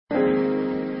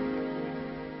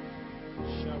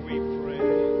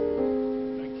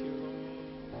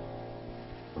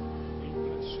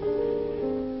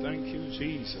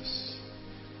Jesus.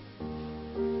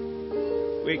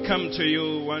 We come to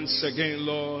you once again,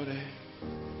 Lord,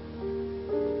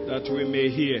 that we may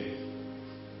hear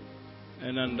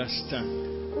and understand.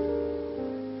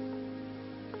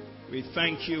 We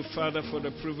thank you, Father, for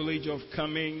the privilege of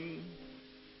coming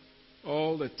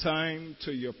all the time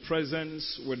to your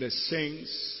presence with the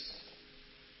saints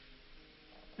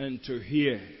and to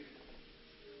hear.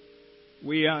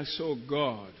 We ask, oh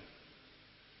God,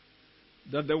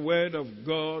 that the word of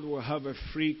God will have a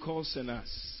free course in us.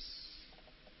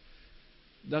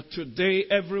 That today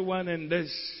everyone in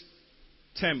this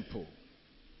temple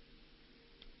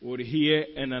would hear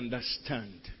and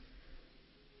understand.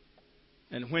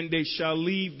 And when they shall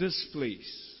leave this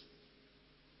place,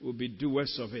 will be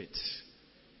doers of it.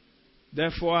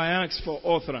 Therefore I ask for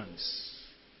utterance,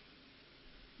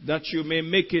 that you may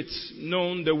make it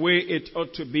known the way it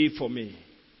ought to be for me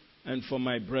and for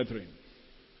my brethren.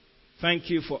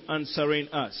 Thank you for answering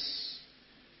us.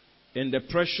 In the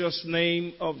precious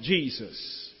name of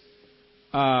Jesus.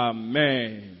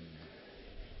 Amen.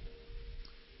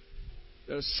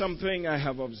 There's something I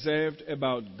have observed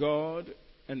about God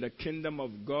and the kingdom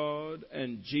of God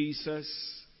and Jesus.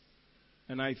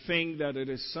 And I think that it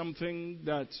is something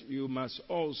that you must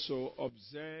also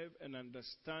observe and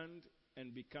understand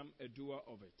and become a doer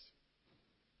of it.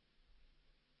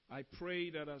 I pray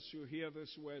that as you hear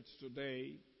these words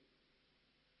today,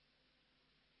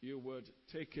 you would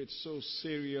take it so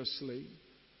seriously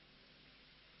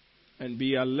and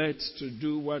be alert to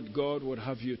do what God would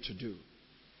have you to do.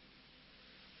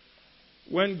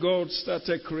 When God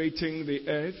started creating the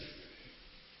earth,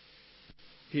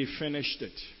 He finished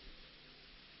it.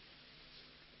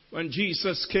 When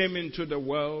Jesus came into the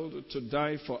world to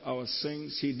die for our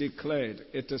sins, He declared,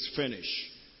 "It is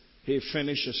finished." He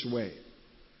finished His way.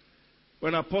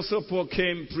 When Apostle Paul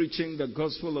came preaching the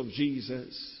gospel of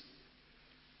Jesus,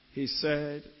 he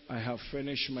said, "I have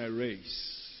finished my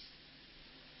race."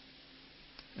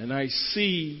 And I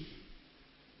see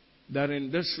that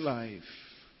in this life,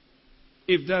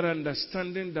 if that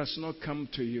understanding does not come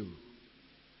to you,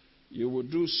 you will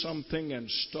do something and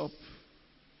stop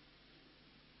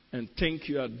and think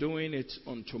you are doing it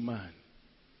unto man.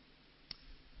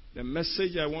 The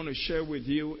message I want to share with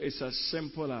you is as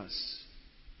simple as,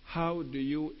 how do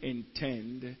you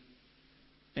intend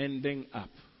ending up?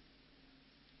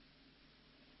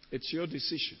 It's your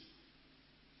decision.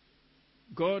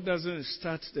 God doesn't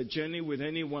start the journey with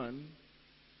anyone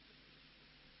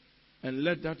and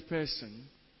let that person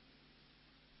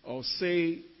or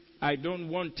say, "I don't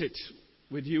want it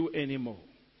with you anymore."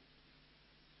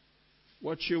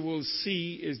 What you will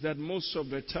see is that most of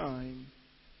the time,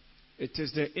 it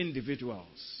is the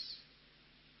individuals.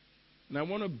 And I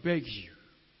want to beg you,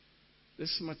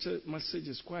 this message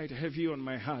is quite heavy on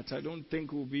my heart. I don't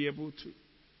think we'll be able to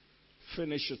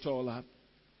finish it all up.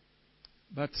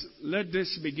 But let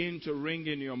this begin to ring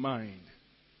in your mind.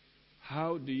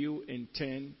 How do you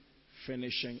intend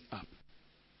finishing up?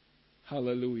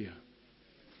 Hallelujah.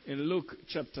 In Luke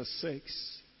chapter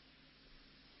 6,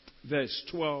 verse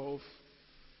 12,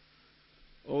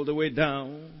 all the way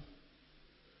down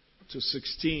to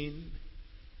 16,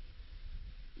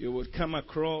 you would come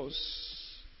across,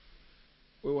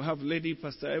 we will have Lady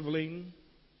Pastor Evelyn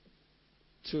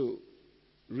to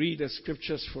read the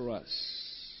scriptures for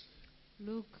us.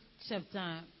 Luke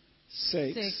chapter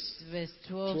 6 verse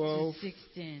 12 to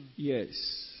 16.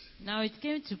 Yes. Now it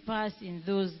came to pass in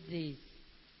those days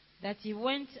that he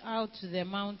went out to the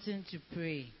mountain to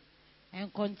pray,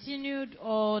 and continued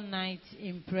all night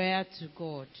in prayer to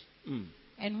God.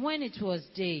 And when it was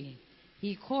day,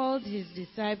 he called his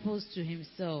disciples to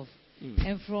himself,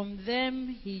 and from them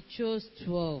he chose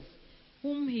 12,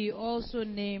 whom he also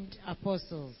named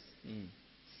apostles.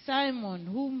 Simon,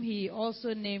 whom he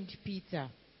also named Peter,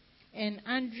 and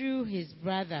Andrew his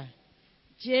brother,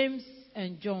 James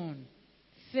and John,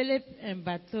 Philip and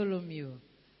Bartholomew,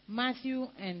 Matthew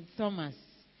and Thomas,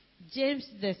 James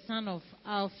the son of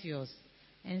Alphaeus,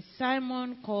 and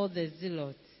Simon called the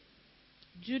Zealot,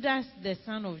 Judas the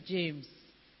son of James,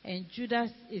 and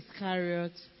Judas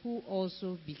Iscariot, who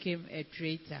also became a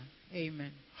traitor.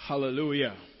 Amen.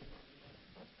 Hallelujah.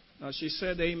 Now she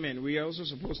said amen. We are also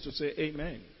supposed to say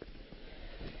amen.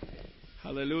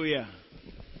 Hallelujah.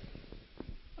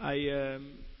 I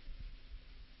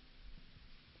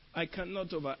cannot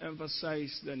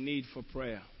overemphasize the need for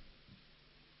prayer.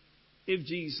 If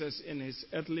Jesus in his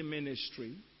earthly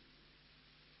ministry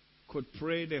could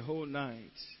pray the whole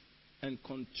night and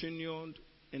continued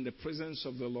in the presence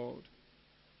of the Lord,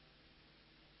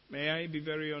 may I be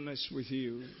very honest with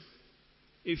you,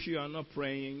 if you are not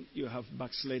praying, you have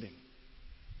backsliding.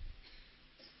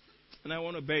 And I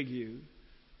want to beg you,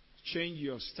 change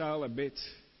your style a bit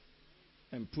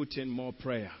and put in more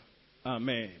prayer.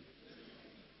 Amen.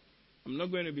 I'm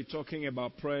not going to be talking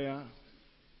about prayer,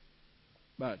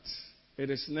 but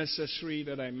it is necessary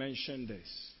that I mention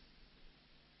this.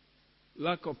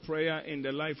 Lack of prayer in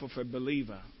the life of a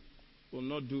believer will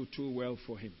not do too well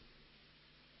for him.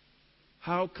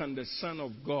 How can the Son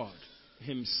of God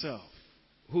himself,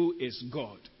 who is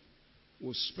God,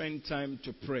 will spend time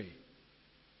to pray,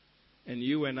 and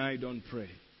you and I don't pray?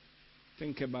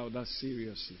 Think about that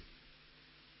seriously.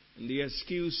 And the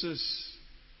excuses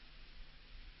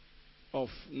of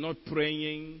not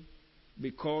praying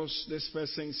because this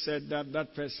person said that,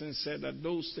 that person said that,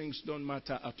 those things don't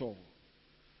matter at all.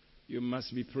 You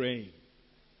must be praying.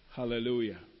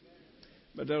 Hallelujah.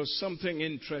 But there was something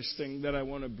interesting that I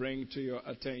want to bring to your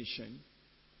attention.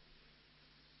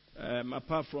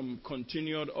 Apart from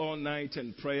continued all night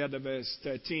in prayer, the verse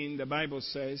 13, the Bible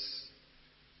says,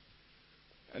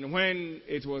 and when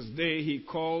it was day, he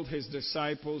called his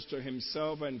disciples to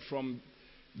himself, and from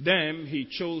them he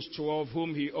chose 12,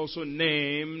 whom he also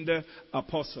named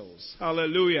apostles.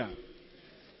 Hallelujah.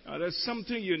 Now there's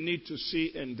something you need to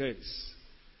see in this.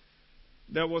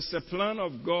 There was a plan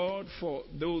of God for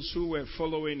those who were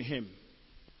following him.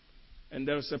 And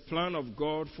there's a plan of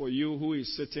God for you who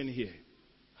is sitting here.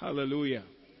 Hallelujah.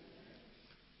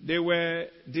 They were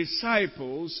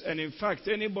disciples, and in fact,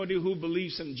 anybody who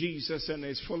believes in Jesus and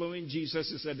is following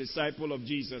Jesus is a disciple of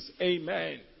Jesus.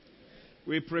 Amen.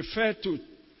 We prefer to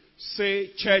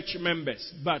say church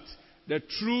members, but the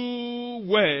true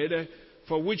word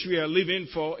for which we are living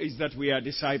for is that we are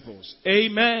disciples.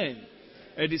 Amen.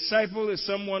 A disciple is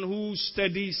someone who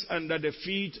studies under the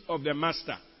feet of the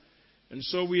master. And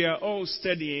so we are all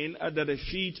studying under the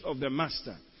feet of the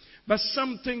master. But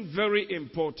something very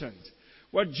important.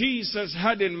 What Jesus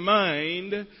had in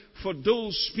mind for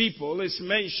those people is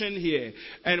mentioned here.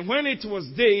 And when it was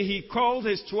day, he called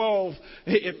his 12,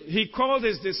 he called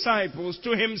his disciples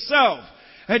to himself.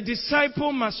 A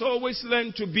disciple must always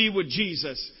learn to be with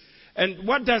Jesus. And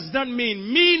what does that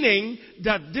mean? Meaning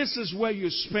that this is where you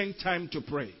spend time to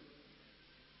pray.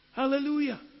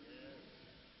 Hallelujah.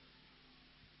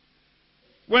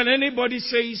 When anybody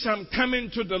says, I'm coming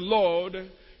to the Lord,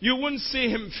 you won't see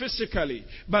him physically.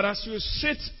 But as you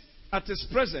sit at his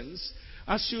presence,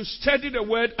 as you study the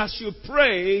word, as you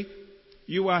pray,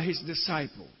 you are his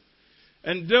disciple.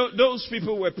 And those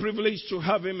people were privileged to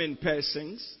have him in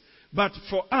persons. But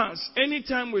for us,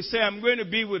 anytime we say, I'm going to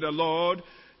be with the Lord,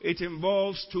 it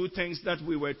involves two things that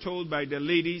we were told by the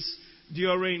ladies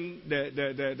during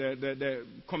the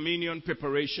communion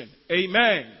preparation.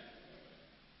 Amen.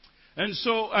 And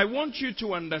so I want you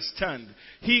to understand,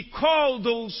 he called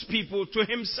those people to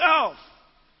himself,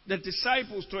 the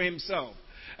disciples to himself.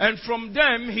 And from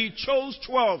them he chose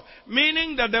 12,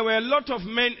 meaning that there were a lot of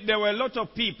men, there were a lot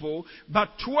of people, but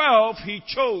 12 he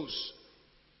chose.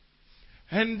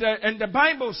 And the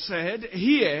Bible said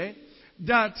here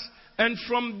that, and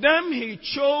from them he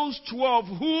chose 12,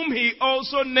 whom he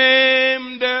also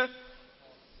named.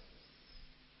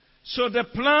 So the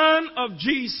plan of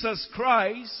Jesus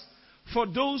Christ for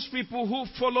those people who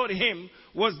followed him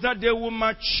was that they will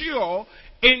mature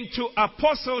into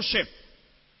apostleship,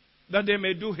 that they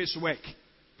may do his work.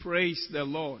 Praise the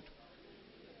Lord.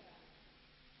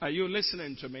 Are you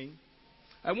listening to me?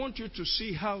 I want you to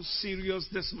see how serious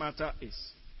this matter is.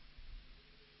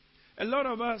 A lot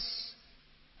of us,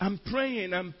 I'm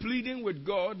praying, I'm pleading with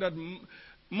God that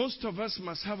most of us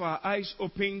must have our eyes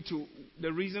open to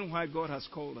the reason why God has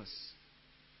called us.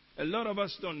 A lot of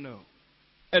us don't know.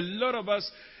 A lot of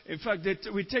us, in fact,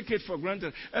 we take it for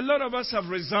granted. A lot of us have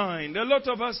resigned. A lot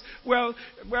of us, well,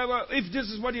 if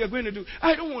this is what you are going to do,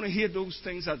 I don't want to hear those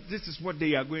things that this is what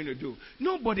they are going to do.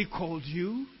 Nobody called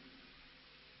you.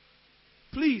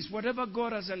 Please, whatever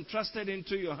God has entrusted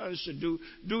into your hands to do,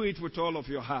 do it with all of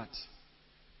your heart.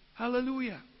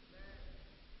 Hallelujah.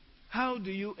 How do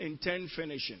you intend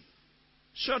finishing?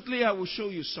 Shortly, I will show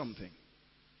you something.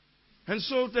 And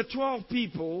so the 12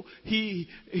 people, he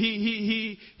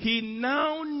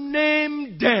now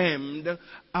named them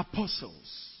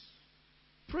apostles.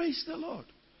 Praise the Lord.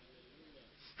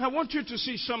 I want you to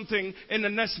see something in the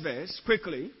next verse,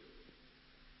 quickly.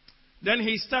 Then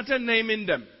he started naming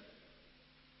them.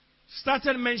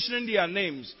 Started mentioning their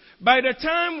names. By the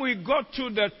time we got to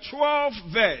the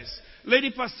 12th verse,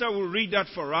 Lady Pastor will read that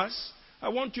for us. I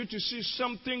want you to see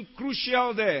something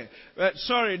crucial there. The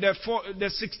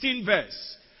 16th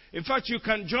verse. In fact, you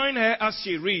can join her as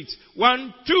she reads.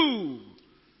 1, 2.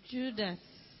 Judas,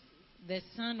 the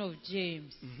son of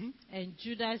James, and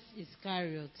Judas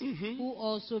Iscariot, who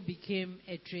also became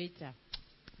a traitor.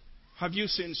 Have you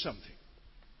seen something?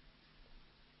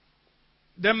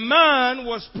 The man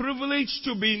was privileged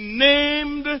to be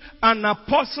named an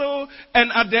apostle,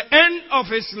 and at the end of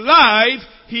his life,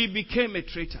 he became a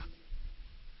traitor.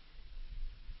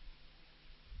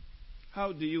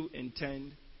 How do you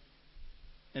intend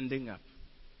ending up?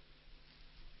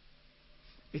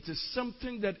 It is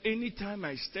something that anytime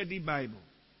I study Bible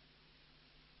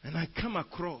and I come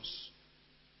across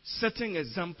certain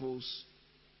examples,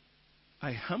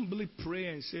 I humbly pray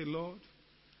and say, Lord,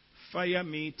 fire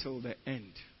me till the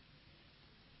end.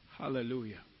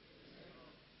 Hallelujah.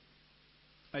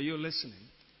 Are you listening?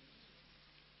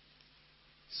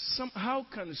 How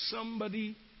can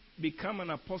somebody become an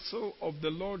apostle of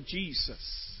the Lord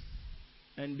Jesus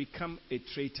and become a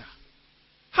traitor?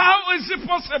 How is it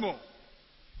possible?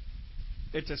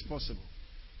 It is possible.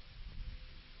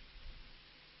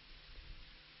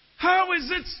 How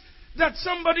is it that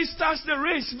somebody starts the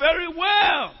race very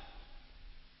well,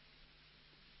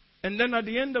 and then at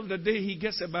the end of the day he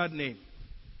gets a bad name?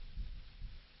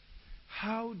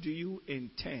 How do you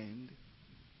intend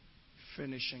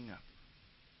finishing up?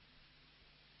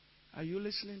 Are you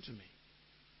listening to me?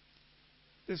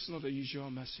 This is not a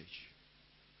usual message.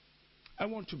 I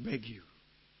want to beg you.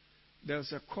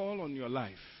 There's a call on your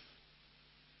life.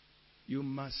 You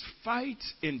must fight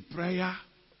in prayer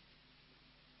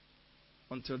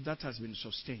until that has been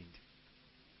sustained.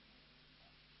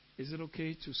 Is it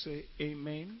okay to say amen?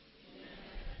 Amen.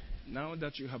 Now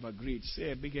that you have agreed,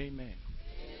 say a big amen.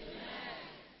 Amen.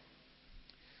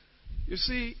 You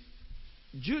see,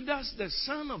 Judas, the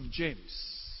son of James,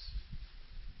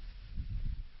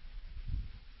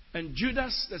 and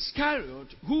Judas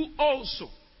Iscariot, who also,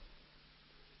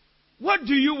 what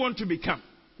do you want to become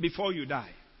before you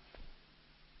die?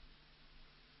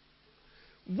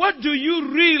 What do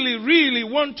you really, really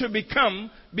want to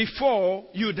become before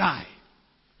you die?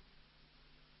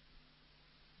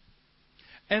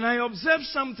 And I observed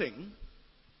something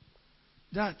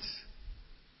that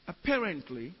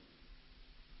apparently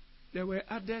there were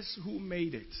others who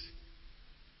made it.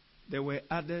 There were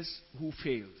others who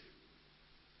failed.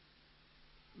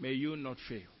 May you not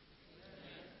fail.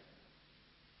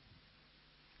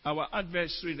 Our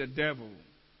adversary, the devil,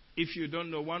 if you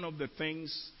don't know, one of the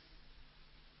things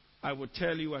I would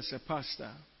tell you as a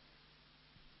pastor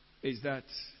is that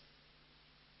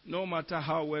no matter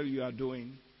how well you are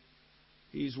doing,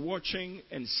 he is watching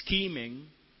and scheming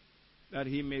that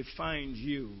he may find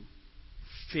you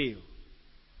fail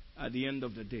at the end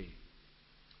of the day.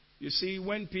 You see,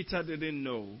 when Peter didn't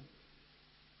know,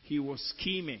 he was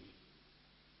scheming.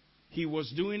 He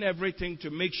was doing everything to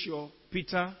make sure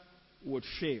Peter would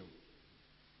fail.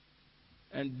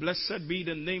 And blessed be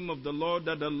the name of the Lord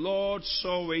that the Lord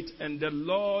saw it, and the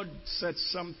Lord said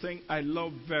something I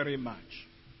love very much.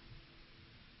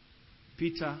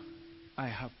 Peter, I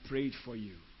have prayed for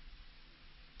you.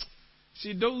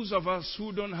 See, those of us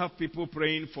who don't have people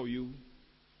praying for you,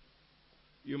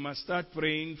 you must start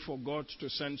praying for God to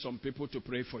send some people to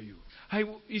pray for you.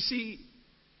 You see,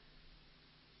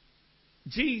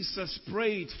 Jesus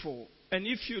prayed for, and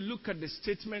if you look at the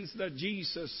statements that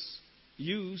Jesus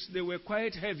used, they were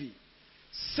quite heavy.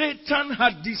 Satan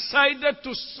had decided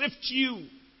to sift you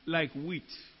like wheat.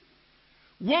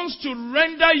 Wants to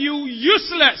render you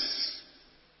useless.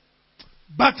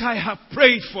 But I have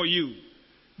prayed for you,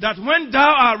 that when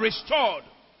thou art restored,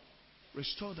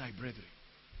 restore thy brethren.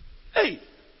 Hey,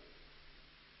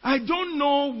 I don't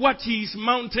know what he is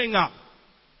mounting up,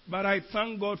 but I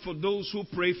thank God for those who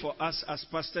pray for us as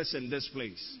pastors in this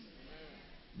place.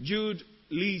 Jude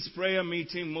leads prayer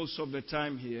meeting most of the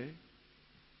time here,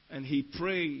 and he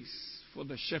prays for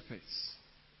the shepherds.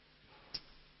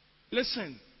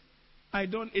 Listen,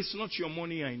 it's not your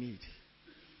money I need.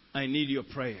 I need your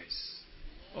prayers.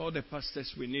 All the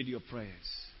pastors, we need your prayers.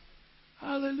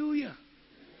 Hallelujah.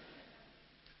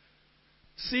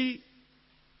 See,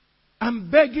 I'm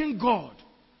begging God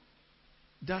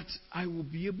that I will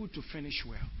be able to finish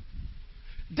well.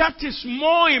 That is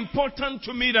more important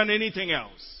to me than anything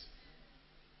else.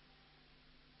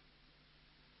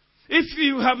 If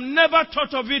you have never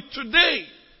thought of it today,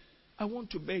 I want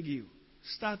to beg you,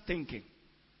 start thinking.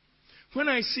 When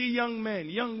I see young men,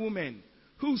 young women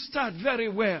who start very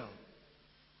well,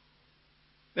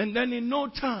 and then in no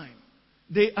time,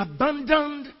 they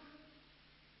abandoned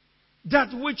that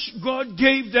which God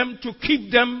gave them to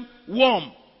keep them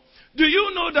warm. Do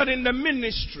you know that in the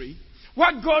ministry,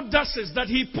 what God does is that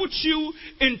He puts you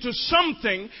into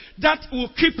something that will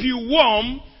keep you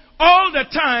warm all the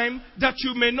time that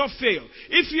you may not fail.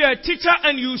 If you are a teacher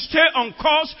and you stay on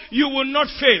course, you will not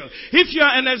fail. If you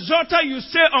are an exhorter, you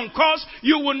stay on course,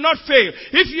 you will not fail.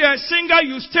 If you are a singer,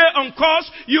 you stay on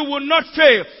course, you will not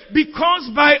fail.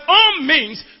 Because by all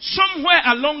means, somewhere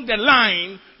along the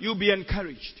line, you'll be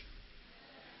encouraged.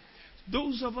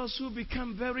 Those of us who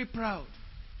become very proud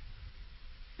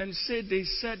and say they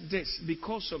said this,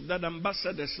 because of that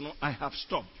ambassadors, no, I have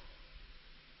stopped.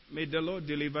 May the Lord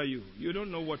deliver you. You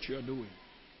don't know what you are doing.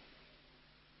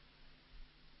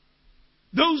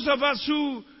 Those of us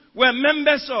who were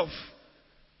members of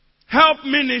help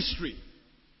ministry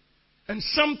and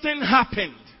something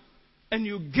happened and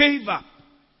you gave up,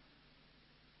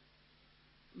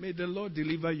 may the Lord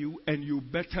deliver you, and you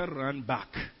better run back.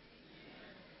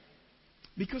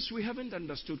 Because we haven't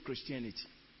understood Christianity.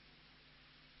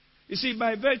 You see,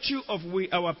 by virtue of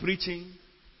our preaching,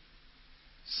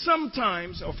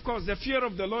 sometimes, of course, the fear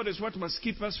of the Lord is what must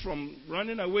keep us from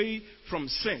running away from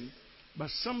sin. But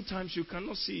sometimes you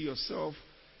cannot see yourself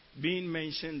being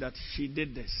mentioned that she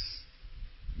did this,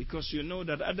 because you know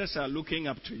that others are looking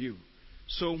up to you.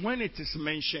 So when it is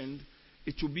mentioned,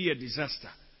 it will be a disaster.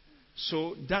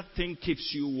 So that thing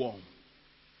keeps you warm.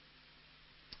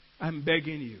 I'm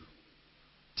begging you,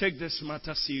 take this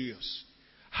matter serious.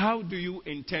 How do you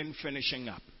intend finishing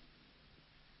up?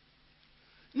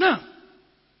 Now,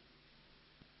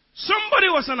 somebody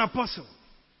was an apostle.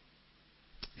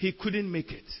 He couldn't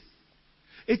make it.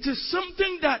 It is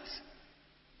something that,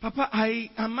 Papa, I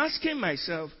am asking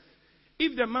myself,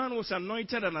 if the man was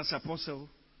anointed and as apostle,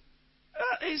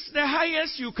 it's the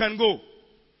highest you can go.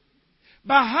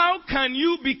 But how can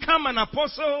you become an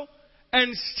apostle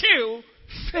and still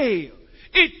fail?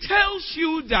 It tells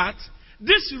you that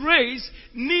this race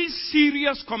needs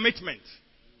serious commitment.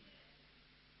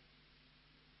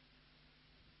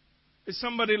 Is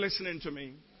somebody listening to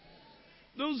me?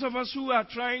 Those of us who are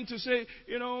trying to say,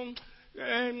 you know,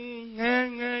 and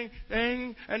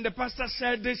the pastor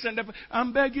said this, and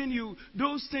I'm begging you,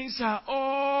 those things are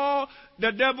all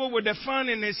the devil with the fan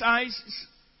in his eyes,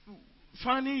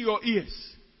 fanning your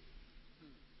ears.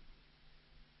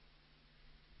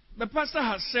 The pastor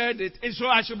has said it, and so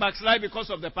I should backslide because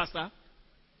of the pastor.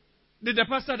 Did the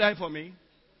pastor die for me?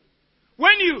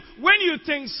 When you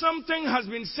think something has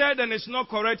been said and it's not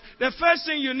correct, the first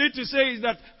thing you need to say is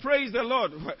that, praise the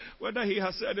Lord. Whether he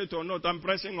has said it or not, I'm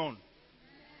pressing on.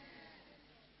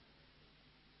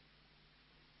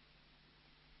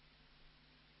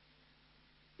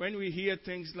 When we hear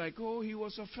things like, oh, he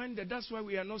was offended, that's why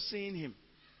we are not seeing him.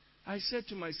 I said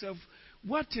to myself,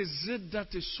 what is it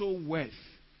that is so worth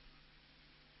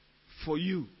for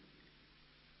you?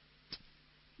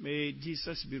 May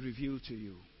Jesus be revealed to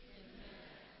you.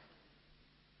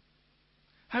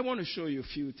 I want to show you a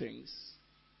few things.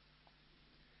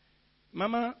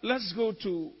 Mama, let's go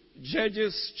to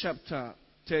Judges chapter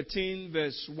 13,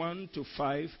 verse 1 to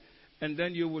 5, and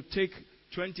then you will take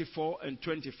 24 and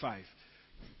 25.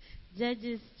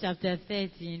 Judges chapter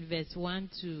 13, verse 1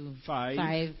 to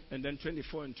 5. And then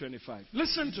 24 and 25.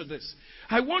 Listen to this.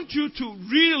 I want you to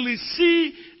really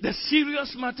see the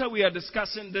serious matter we are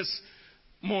discussing this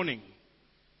morning.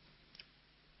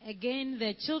 Again,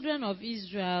 the children of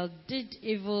Israel did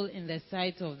evil in the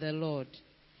sight of the Lord.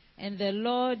 And the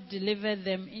Lord delivered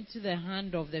them into the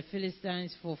hand of the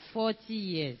Philistines for 40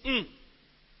 years.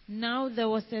 Now there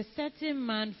was a certain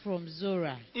man from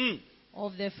Zorah,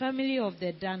 of the family of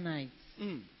the Danites,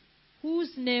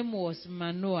 whose name was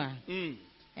Manoah,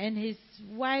 and his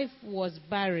wife was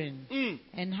barren,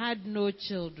 and had no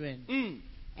children.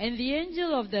 And the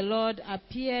angel of the Lord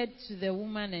appeared to the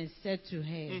woman and said to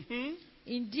her,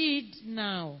 Indeed,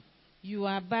 now you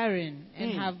are barren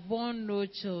and have borne no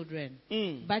children,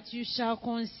 but you shall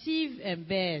conceive and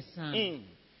bear a son.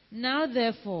 Now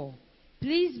therefore,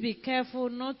 please be careful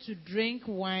not to drink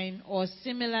wine or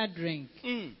similar drink,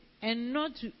 and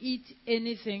not to eat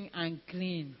anything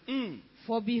unclean.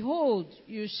 For behold,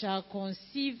 you shall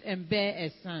conceive and bear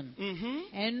a son,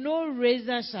 and no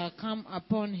razor shall come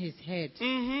upon his head.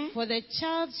 For the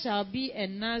child shall be a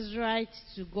Nazirite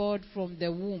to God from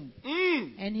the womb,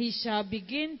 and he shall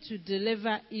begin to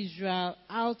deliver Israel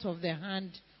out of the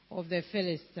hand of the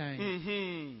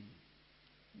Philistines.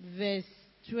 Verse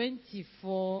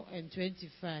 24 and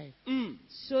 25.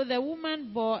 So the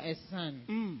woman bore a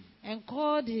son, and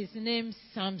called his name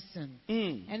Samson.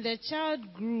 And the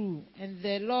child grew, and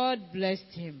the Lord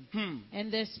blessed him.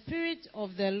 And the Spirit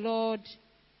of the Lord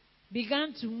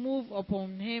began to move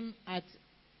upon him at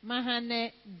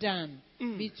Mahane Dan,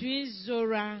 between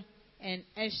Zorah and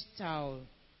Eshtaol.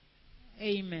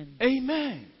 Amen.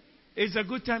 Amen. It's a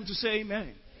good time to say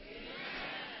amen.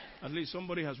 At least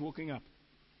somebody has woken up.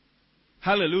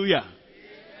 Hallelujah.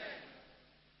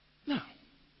 Now,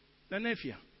 the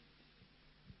nephew.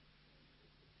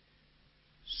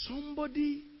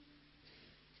 Somebody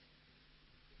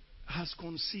has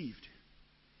conceived.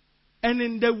 And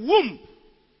in the womb,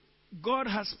 God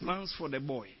has plans for the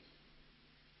boy.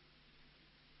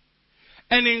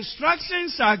 And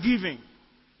instructions are given.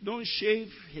 Don't shave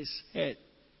his head.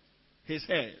 His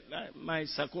hair, like my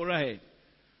Sakura head.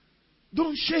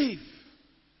 Don't shave.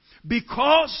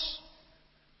 Because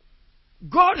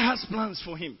God has plans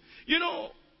for him. You know,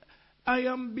 I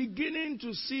am beginning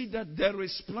to see that there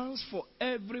is plans for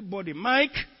everybody.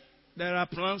 Mike, there are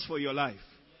plans for your life.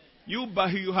 You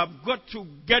have got to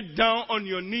get down on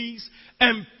your knees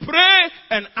and pray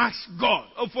and ask God.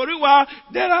 Oh, for you,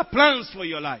 there are plans for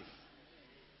your life.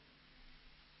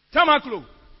 Tamaklo,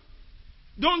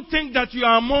 don't think that you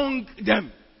are among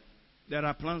them. There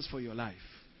are plans for your life.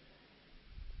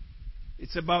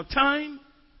 It's about time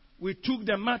we took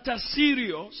the matter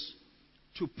serious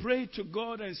to pray to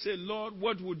God and say, Lord,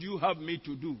 what would you have me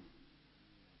to do?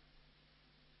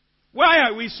 Why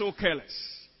are we so careless?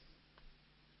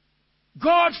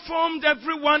 God formed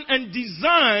everyone and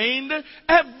designed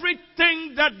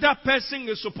everything that that person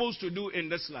is supposed to do in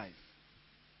this life.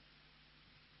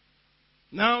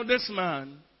 Now this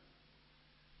man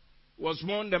was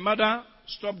born, the mother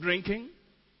stopped drinking.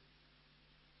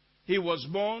 He was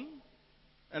born,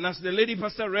 and as the lady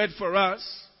pastor read for us,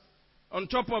 on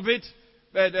top of it,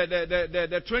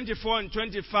 the 24 and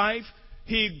 25,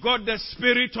 he got the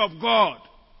Spirit of God.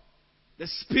 The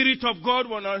Spirit of God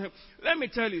was on him. Let me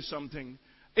tell you something.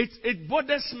 It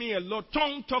bothers me a lot.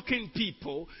 Tongue-talking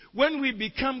people, when we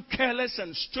become careless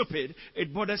and stupid,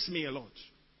 it bothers me a lot.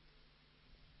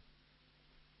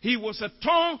 He was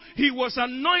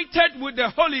anointed with the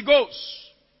Holy Ghost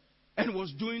and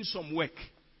was doing some work.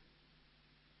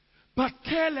 But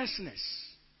carelessness.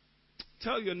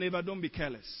 Tell your neighbor, don't be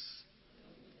careless.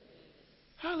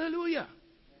 Hallelujah.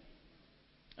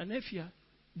 And if you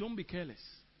don't be careless.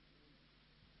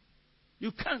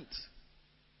 You can't.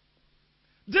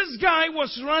 This guy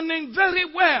was running very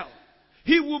well.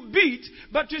 He would beat,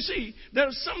 but you see,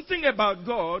 there's something about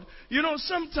God. You know,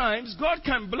 sometimes God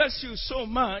can bless you so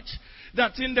much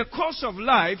that in the course of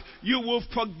life, you will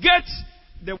forget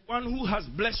the one who has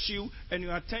blessed you and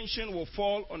your attention will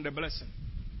fall on the blessing.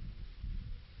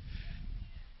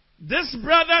 This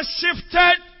brother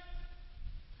shifted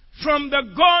from the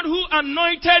God who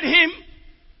anointed him,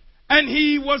 and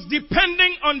he was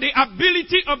depending on the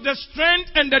ability of the strength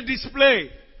and the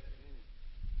display.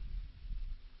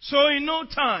 So in no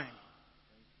time,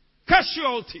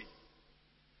 casualty.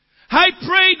 I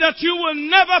pray that you will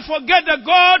never forget the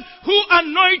God who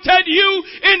anointed you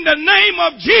in the name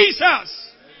of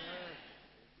Jesus.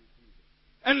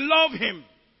 And love him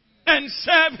and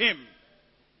serve him.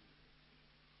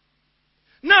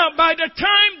 Now, by the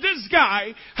time this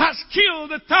guy has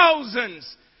killed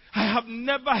thousands, I have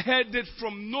never heard it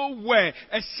from nowhere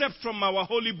except from our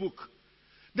holy book,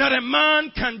 that a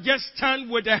man can just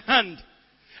stand with a hand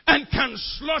and can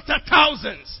slaughter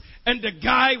thousands and the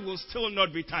guy will still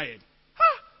not be tired.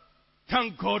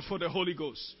 Thank God for the Holy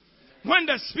Ghost. When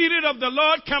the Spirit of the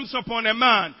Lord comes upon a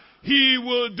man, he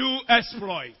will do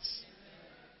exploits.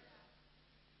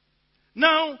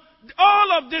 Now,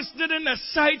 all of this didn't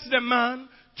excite the man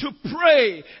to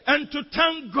pray and to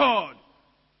thank God.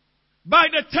 By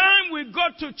the time we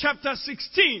got to chapter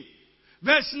 16,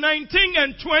 verse 19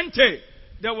 and 20,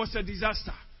 there was a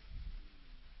disaster.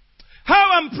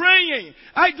 How I'm praying,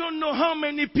 I don't know how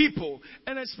many people,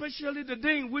 and especially the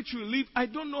day in which we live, I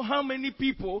don't know how many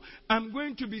people I'm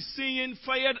going to be seeing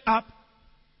fired up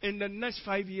in the next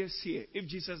 5 years here if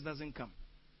Jesus doesn't come.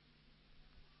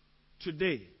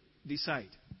 Today, decide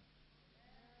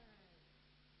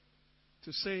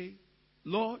to say,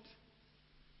 Lord,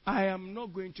 I am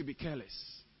not going to be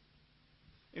careless.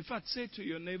 In fact, say to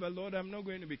your neighbor, Lord, I'm not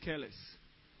going to be careless.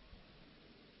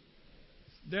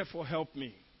 Therefore, help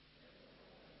me.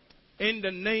 In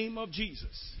the name of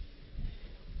Jesus.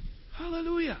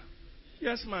 Hallelujah.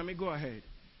 Yes, mommy, go ahead.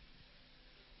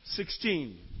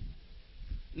 16,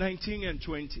 19, and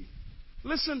 20.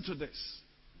 Listen to this.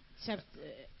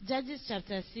 Judges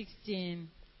chapter 16,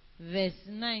 verse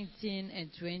 19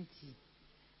 and 20.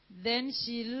 Then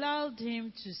she lulled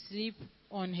him to sleep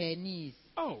on her knees.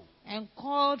 And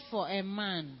called for a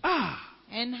man.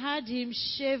 And had him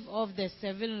shave off the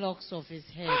 7 locks of his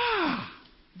head.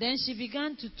 Then she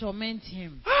began to torment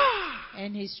him.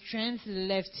 And his strength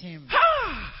left him.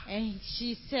 And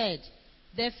she said,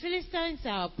 the Philistines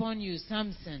are upon you,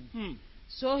 Samson.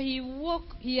 So he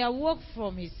awoke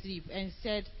from his sleep and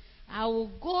said, I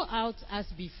will go out as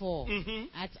before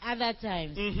at other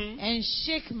times and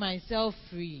shake myself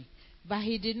free. But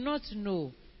he did not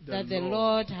know that the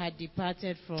Lord had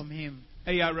departed from him.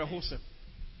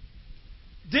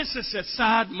 This is a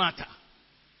sad matter.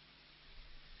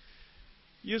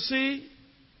 You see,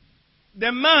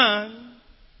 the man,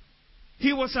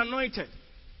 he was anointed.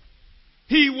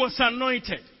 He was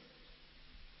anointed.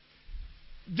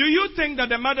 Do you think that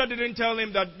the mother didn't tell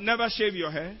him that never shave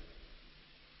your hair?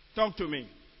 Talk to me.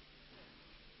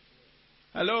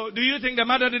 Hello? Do you think the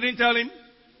mother didn't tell him?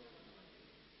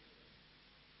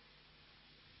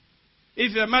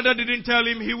 If the mother didn't tell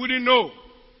him, he wouldn't know.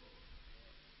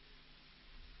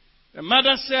 The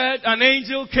mother said, an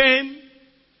angel came.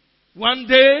 One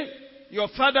day, your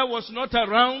father was not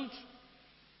around.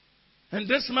 And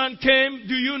this man came.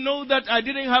 Do you know that I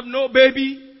didn't have no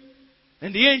baby?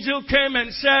 And the angel came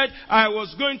and said, I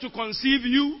was going to conceive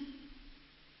you.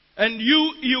 And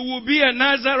you will be a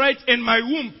Nazarite in my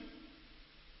womb.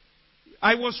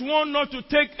 I was warned not to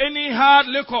take any hard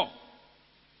liquor.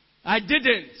 I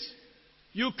didn't.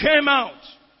 You came out.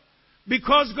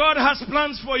 Because God has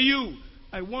plans for you.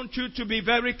 I want you to be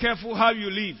very careful how you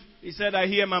live. He said, I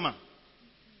hear Mama.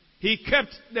 He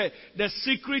kept the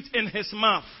secret in his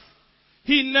mouth.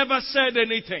 He never said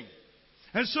anything.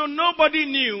 And so nobody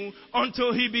knew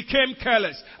until he became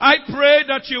careless. I pray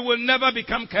that you will never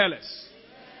become careless.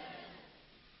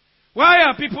 Why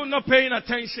are people not paying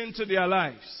attention to their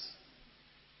lives?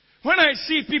 When I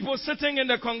see people sitting in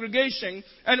the congregation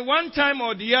and one time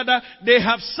or the other they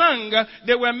have sung,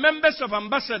 they were members of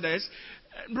ambassadors,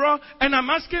 bro, and I'm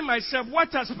asking myself,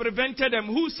 what has prevented them?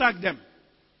 Who sacked them?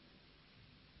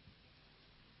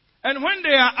 And when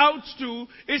they are out too,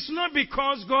 it's not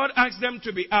because God asked them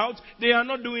to be out. They are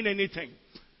not doing anything.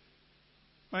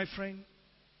 My friend,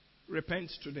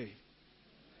 repent today.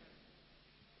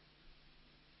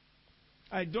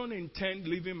 I don't intend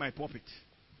leaving my pulpit.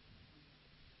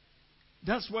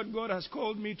 That's what God has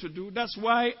called me to do. That's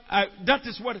why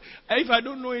if I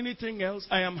don't know anything else,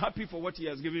 I am happy for what He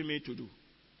has given me to do.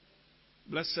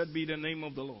 Blessed be the name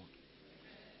of the Lord.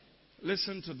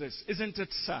 Listen to this. Isn't it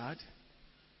sad?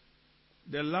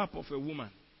 The lap of a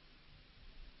woman.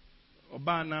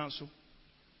 Oba naso.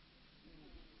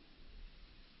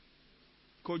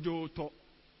 Kojo to.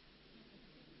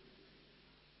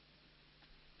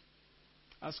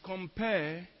 As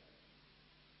compared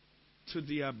to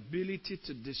the ability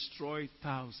to destroy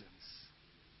thousands.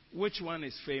 Which one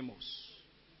is famous?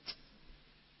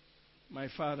 My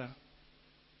Father,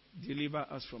 deliver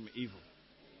us from evil.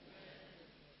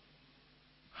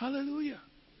 Hallelujah.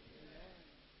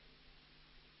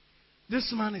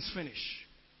 This man is finished.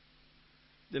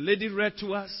 The lady read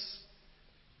to us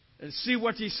and see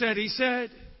what he said. He said,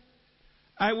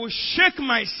 I will shake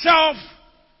myself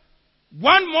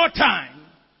one more time.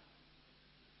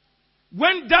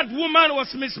 When that woman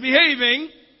was misbehaving,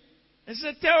 he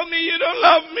said, tell me you don't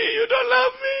love me, you don't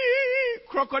love me.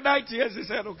 Crocodile tears. He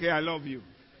said, okay, I love you.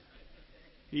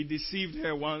 He deceived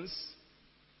her once.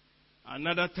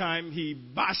 Another time he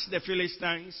bashed the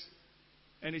Philistines.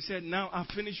 And he said, now I've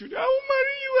finished with you. I will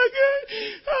marry you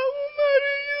again. I will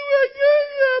marry you again.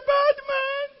 You're a bad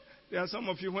man. There are some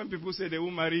of you, when people say they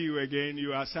will marry you again,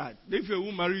 you are sad. If they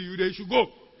will marry you, they should go.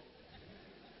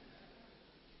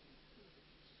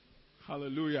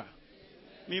 Hallelujah.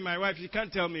 Me, my wife, she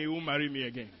can't tell me he will marry me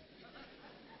again.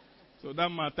 So that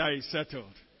matter is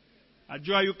settled.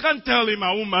 Ajua, you can't tell him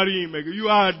I will marry him again. You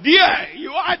are there.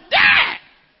 You are there.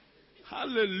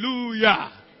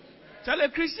 Hallelujah. Tell a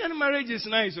Christian marriage is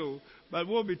nice, but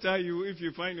what will tell you if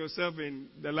you find yourself in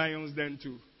the lion's den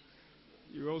too?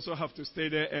 You also have to stay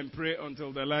there and pray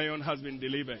until the lion has been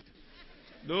delivered.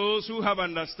 Those who have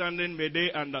understanding, may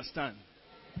they understand.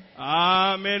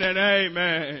 Amen and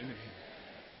amen.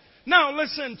 Now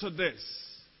listen to this.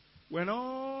 When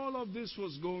all of this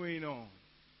was going on,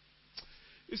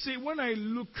 you see, when I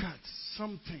look at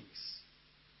some things,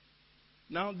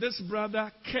 now this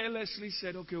brother carelessly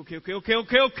said, okay. Oh,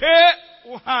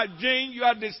 Jane, you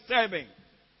are disturbing.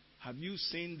 Have you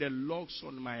seen the locks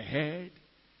on my head?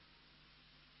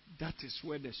 That is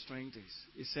where the strength is.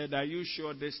 He said, are you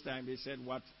sure this time? He said,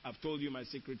 what? I've told you my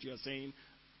secret. You are saying,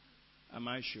 am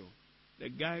I sure? The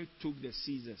guy took the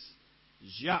scissors.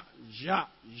 Ja.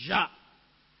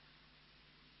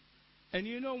 And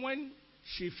you know, when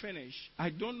she finished, I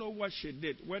don't know what she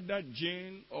did. Whether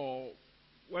Jane or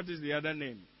what is the other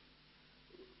name?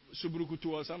 Subrukutu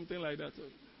or something like that.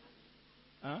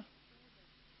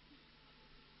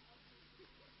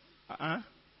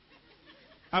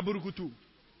 Aburukutu.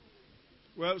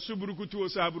 Well, Subrukutu or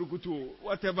Sabrukutu.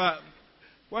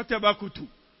 Whatever kutu.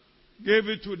 Gave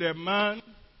it to the man.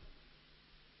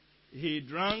 He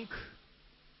drank,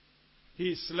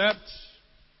 he slept,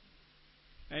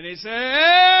 and he said,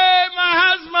 "Hey, my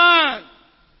husband,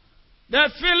 the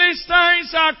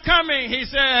Philistines are coming." He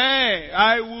said, "Hey,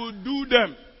 I will do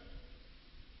them."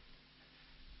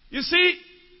 You see,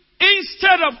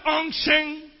 instead of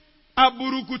unction,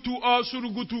 aburukutu or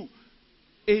surukutu,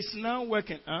 it's now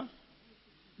working. Huh?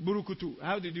 Burukutu.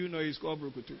 How did you know it's called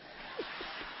burukutu?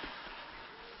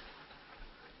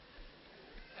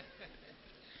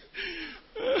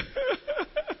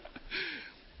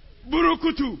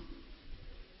 Burukutu.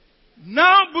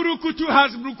 Now Burukutu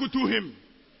has Burukutu him.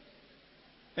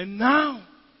 And now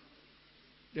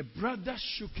the brother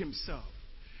shook himself.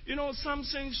 You know,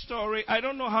 Samson's story, I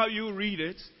don't know how you read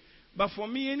it, but for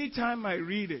me, anytime I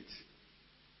read it,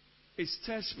 it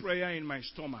stirs prayer in my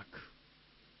stomach.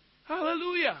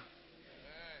 Hallelujah.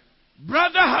 Amen.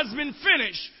 Brother has been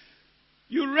finished.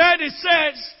 You read it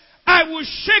says, "I will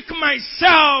shake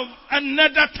myself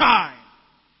another time."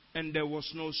 And there was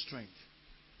no strength.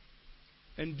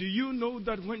 And do you know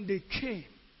that when they came,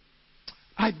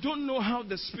 I don't know how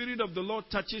the Spirit of the Lord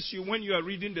touches you when you are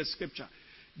reading the scripture.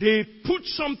 They put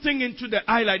something into the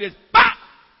eye like this. Pa!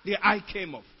 The eye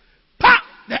came off. Pa!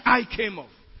 The eye came off.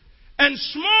 And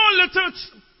small little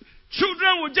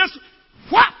children would just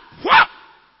whap, whap.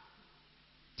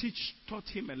 Taught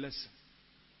him a lesson.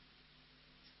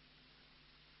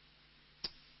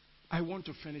 I want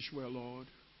to finish well, Lord.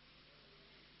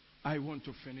 I want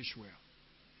to finish well.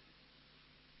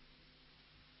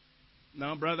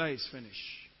 Now, brother is finished.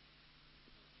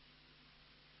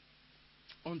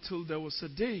 Until there was a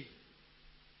day.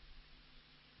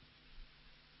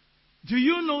 Do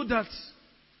you know that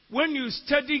when you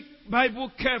study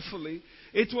Bible carefully,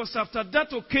 it was after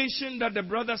that occasion that the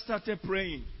brother started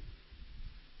praying.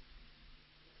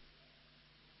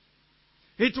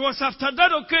 It was after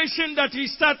that occasion that he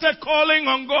started calling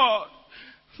on God.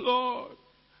 "Lord,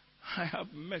 I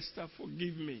have messed up.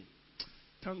 Forgive me."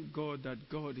 Thank God that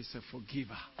God is a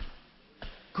forgiver.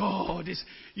 God is,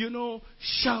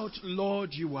 shout,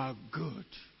 "Lord, you are good."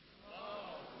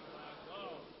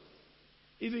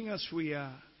 Even as we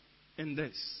are in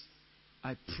this,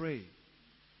 I pray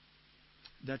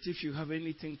that if you have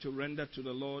anything to render to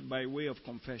the Lord by way of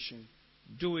confession,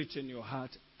 do it in your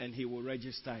heart and He will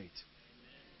register it.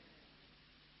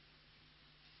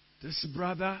 This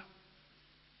brother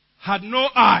had no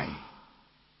eye.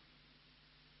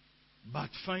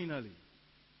 But finally,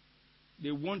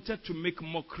 they wanted to make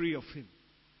mockery of him.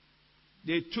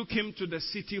 They took him to the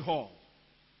city hall.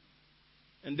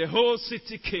 And the whole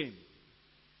city came.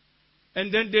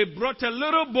 And then they brought a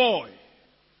little boy.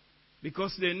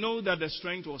 Because they know that the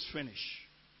strength was finished.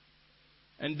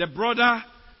 And the brother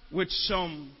with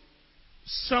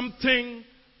something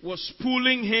was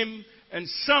pulling him. And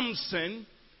Samson,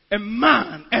 a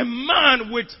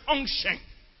man with unction,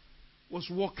 was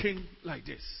walking like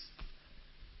this.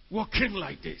 Walking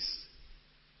like this.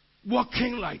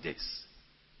 Walking like this.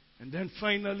 And then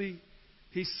finally,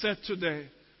 he said to the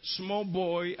small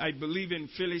boy, I believe in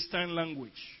Philistine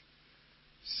language,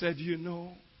 said,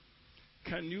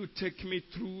 can you take me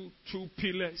through 2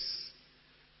 pillars?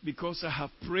 Because I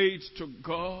have prayed to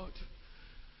God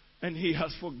and He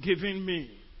has forgiven me.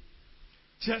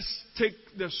 Just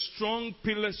take the strong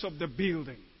pillars of the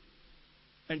building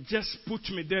and just put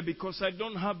me there, because I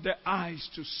don't have the eyes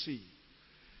to see,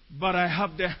 but I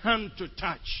have the hand to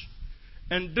touch.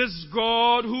 And this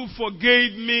God who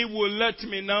forgave me will let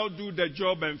me now do the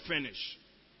job and finish.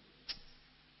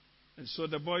 And so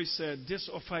the boy said, this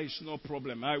offer is no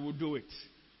problem. I will do it.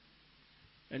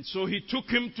 And so he took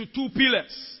him to 2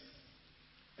 pillars.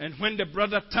 And when the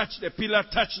brother touched the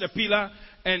pillar,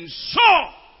 and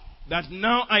saw that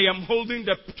now I am holding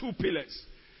the 2 pillars.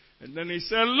 And then he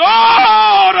said,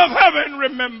 Lord of heaven,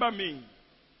 remember me.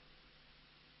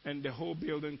 And the whole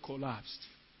building collapsed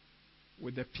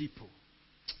with the people.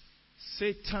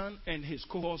 Satan and his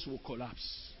cohorts will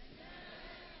collapse.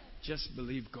 Just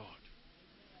believe God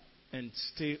and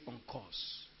stay on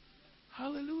course.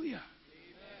 Hallelujah.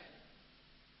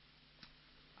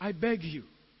 I beg you.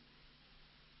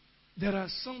 There are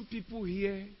some people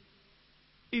here,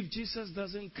 if Jesus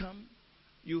doesn't come,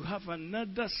 you have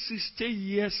another 60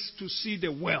 years to see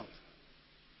the world.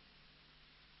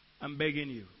 I'm begging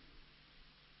you.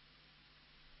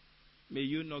 May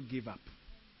you not give up.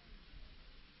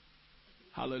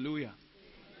 Hallelujah.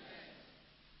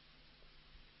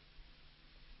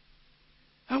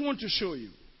 I want to show you.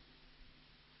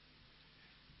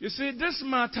 You see, this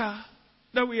matter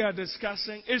that we are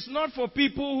discussing is not for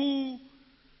people who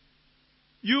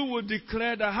you would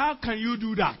declare that, how can you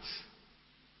do that?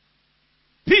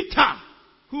 Peter,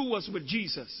 who was with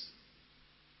Jesus,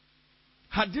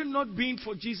 Had it not been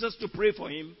for Jesus to pray for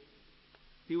him,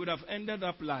 he would have ended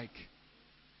up like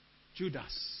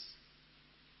Judas.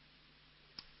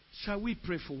 Shall we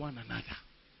pray for one another?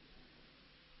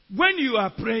 When you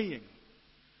are praying,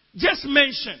 just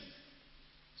mention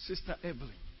Sister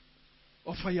Evelyn,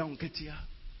 Ofaya Onketia,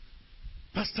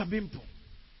 Pastor Bimpo,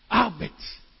 Albert.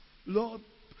 Lord,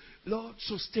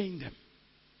 sustain them.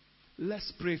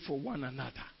 Let's pray for one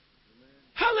another. Amen.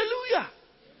 Hallelujah. Amen.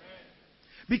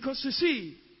 Because you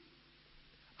see,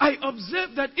 I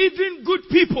observed that even good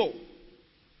people,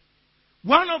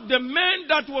 one of the men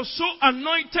that was so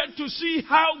anointed to see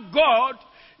how God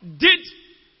did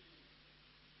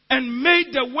and made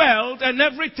the world and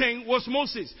everything was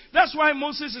Moses. That's why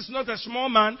Moses is not a small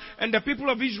man, and the people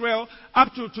of Israel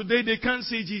up to today, they can't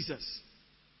see Jesus.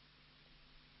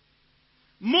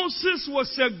 Moses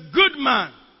was a good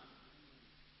man.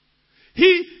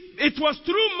 It was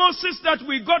through Moses that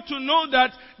we got to know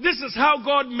that this is how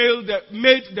God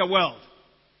made the world.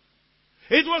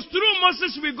 It was through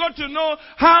Moses we got to know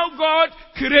how God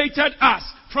created us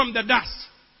from the dust.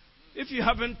 If you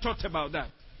haven't thought about that.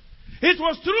 It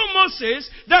was through Moses,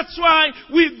 that's why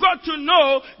we got to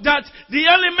know that the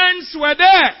elements were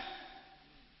there.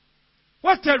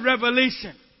 What a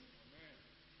revelation.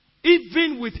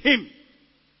 Even with him.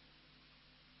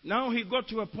 Now he got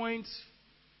to a point,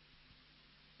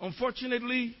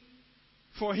 unfortunately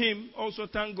for him, also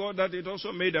thank God that it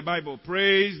also made the Bible.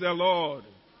 Praise the Lord.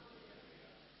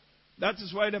 That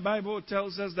is why the Bible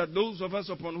tells us that those of us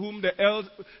upon whom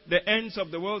the ends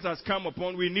of the world has come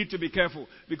upon, we need to be careful.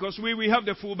 Because we have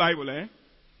the full Bible, eh?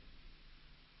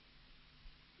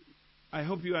 I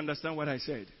hope you understand what I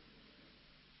said.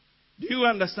 Do you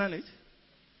understand it?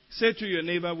 Say to your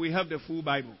neighbor, we have the full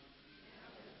Bible.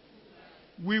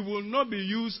 We will not be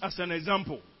used as an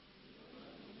example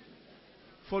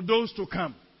for those to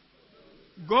come.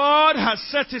 God has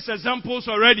set his examples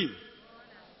already.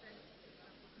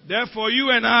 Therefore,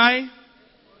 you and I,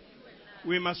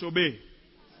 we must obey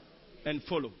and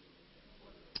follow.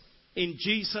 In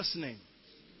Jesus' name.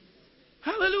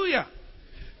 Hallelujah.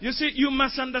 You see, you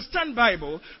must understand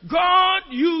Bible. God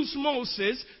used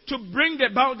Moses to bring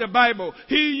about the Bible.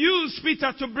 He used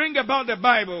Peter to bring about the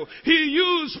Bible. He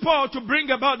used Paul to bring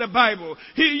about the Bible.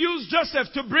 He used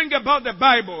Joseph to bring about the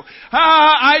Bible.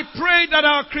 I pray that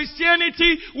our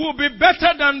Christianity will be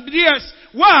better than theirs.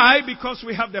 Why? Because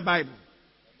we have the Bible.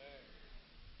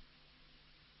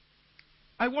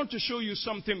 I want to show you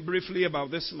something briefly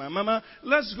about this man. Mama,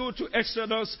 let's go to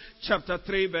Exodus chapter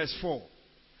 3 verse 4.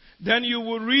 Then you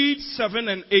will read 7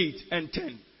 and 8 and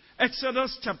 10.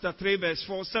 Exodus chapter 3 verse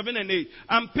 4, 7 and 8.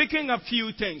 I'm picking a few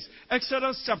things.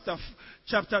 Exodus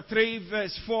chapter 3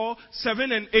 verse 4,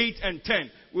 7 and 8 and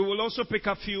 10. We will also pick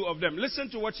a few of them. Listen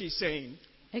to what he's saying.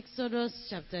 Exodus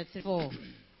chapter 4.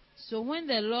 So when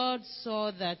the Lord saw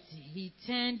that he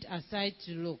turned aside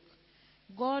to look,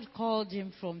 God called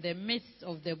him from the midst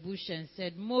of the bush and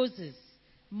said, Moses,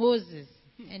 Moses.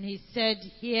 And he said,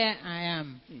 Here I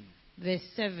am. Verse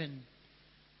 7.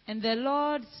 And the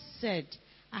Lord said,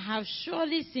 I have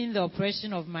surely seen the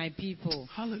oppression of my people,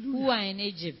 Hallelujah, who are in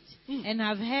Egypt, and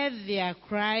have heard their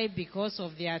cry because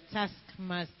of their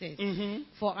taskmasters.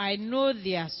 For I know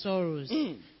their sorrows.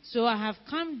 So I have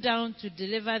come down to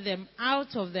deliver them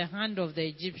out of the hand of the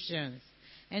Egyptians,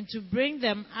 and to bring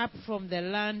them up from the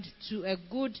land to a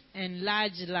good and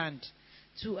large land,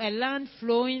 to a land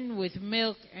flowing with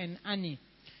milk and honey,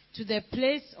 to the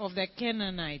place of the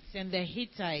Canaanites and the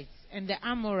Hittites and the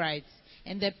Amorites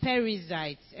and the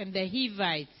Perizzites and the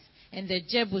Hivites and the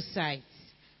Jebusites.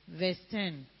 Verse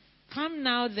 10. Come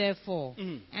now, therefore,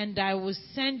 and I will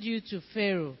send you to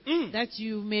Pharaoh, that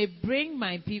you may bring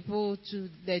my people,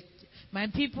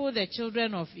 the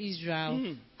children of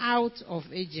Israel, out of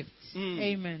Egypt.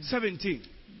 Amen. 17.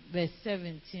 Verse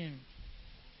 17.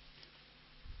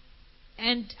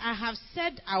 And I have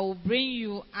said I will bring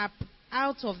you up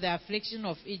out of the affliction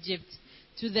of Egypt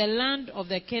to the land of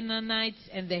the Canaanites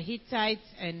and the Hittites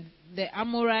and the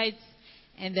Amorites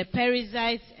and the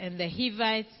Perizzites and the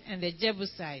Hivites and the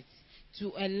Jebusites,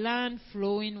 to a land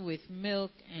flowing with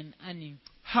milk and honey.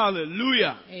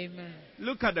 Hallelujah. Amen.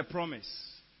 Look at the promise.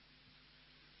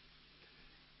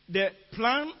 The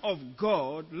plan of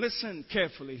God, listen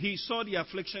carefully. He saw the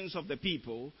afflictions of the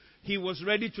people. He was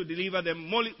ready to deliver them.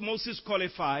 Moses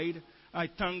qualified. I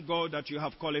thank God that you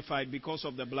have qualified because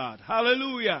of the blood.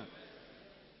 Hallelujah.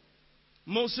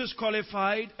 Moses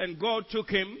qualified and God took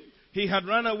him. He had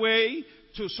run away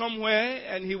to somewhere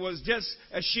and he was just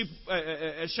a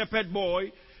shepherd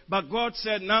boy. But God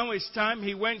said, now it's time.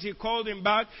 He went, he called him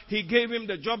back. He gave him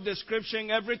the job description,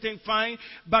 everything fine.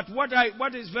 But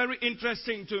what is very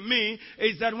interesting to me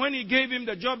is that when he gave him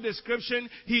the job description,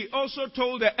 he also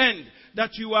told the end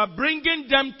that you are bringing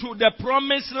them to the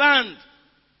promised land.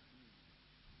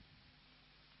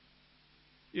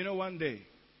 You know, one day,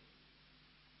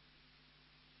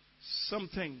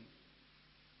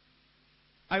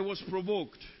 I was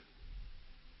provoked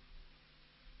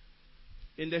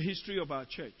in the history of our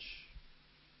church.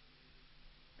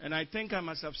 And I think I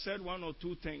must have said one or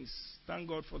two things. Thank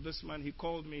God for this man. He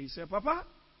called me. He said, Papa,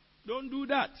 don't do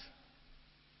that.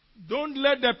 Don't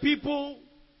let the people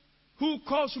who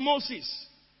caused Moses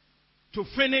to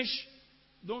finish,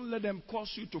 don't let them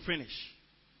cause you to finish.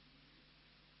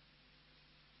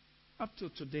 Up to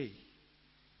today,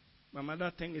 my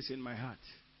mother thing is in my heart.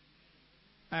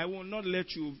 I will not let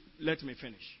me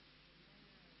finish.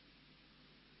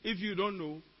 If you don't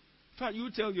know, in fact, you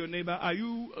tell your neighbor, are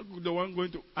you the one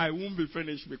going to, I won't be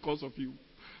finished because of you.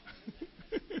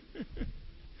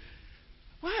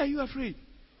 Why are you afraid?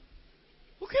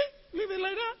 Okay, leave it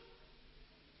like that.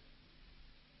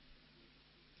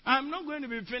 I'm not going to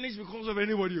be finished because of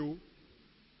anybody.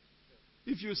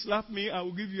 If you slap me, I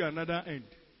will give you another end.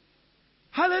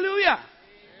 Hallelujah. Amen.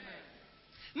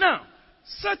 Now,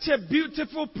 such a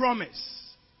beautiful promise.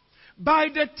 By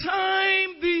the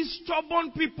time these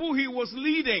stubborn people he was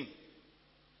leading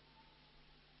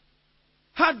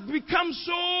had become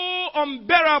so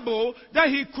unbearable that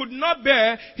he could not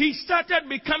bear, he started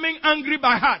becoming angry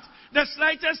by heart. The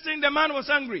slightest thing the man was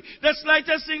angry. The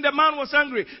slightest thing the man was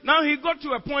angry. Now he got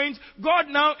to a point, God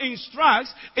now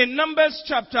instructs in Numbers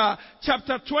chapter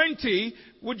 20.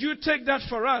 Would you take that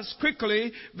for us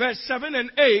quickly? Verse 7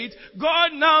 and 8.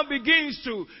 God now begins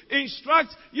to instruct.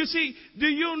 You see, do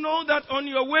you know that on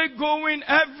your way going,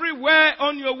 everywhere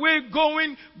on your way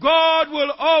going, God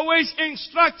will always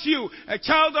instruct you. A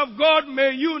child of God,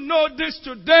 may you know this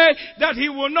today, that He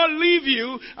will not leave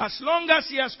you. As long as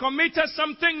He has committed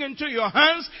something into your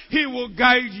hands, He will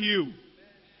guide you.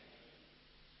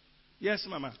 Yes,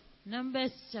 Mama.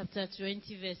 Numbers chapter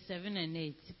 20, verse 7 and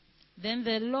 8. Then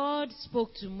the Lord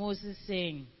spoke to Moses,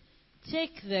 saying,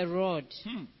 take the rod,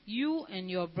 you and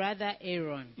your brother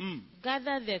Aaron,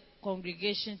 gather the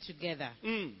congregation together.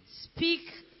 Speak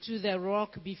to the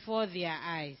rock before their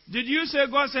eyes. Did you say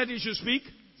God said He should speak?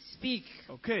 Speak.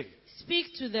 Okay.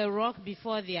 Speak to the rock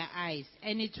before their eyes,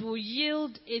 and it will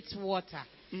yield its water.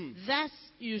 Thus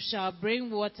you shall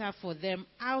bring water for them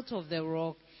out of the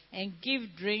rock, and give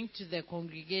drink to the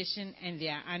congregation and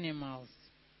their animals.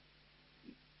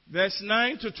 Verse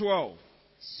 9 to 12.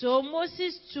 So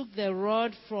Moses took the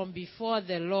rod from before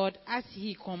the Lord as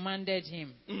he commanded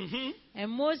him.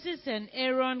 And Moses and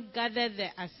Aaron gathered the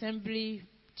assembly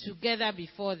together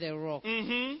before the rock.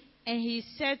 And he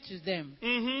said to them,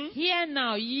 hear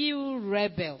now, you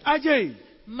rebel. Ajay.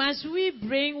 Must we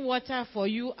bring water for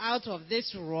you out of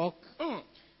this rock?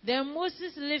 Then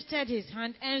Moses lifted his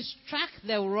hand and struck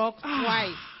the rock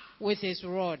twice with his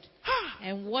rod.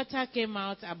 And water came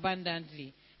out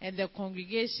abundantly. And the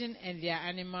congregation and their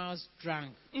animals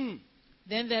drank.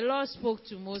 Then the Lord spoke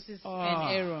to Moses and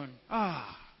Aaron.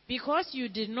 Because you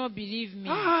did not believe me,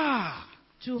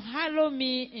 to hallow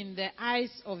me in the eyes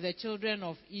of the children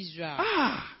of Israel,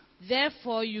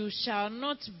 therefore you shall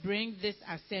not bring this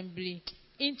assembly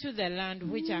into the land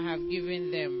which I have given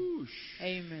them.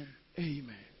 Amen.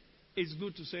 Amen. It's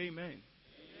good to say amen.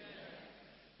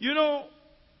 You know,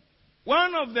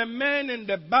 one of the men in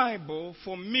the Bible,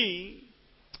 for me,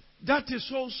 that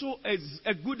is also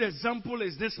a good example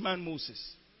is this man Moses.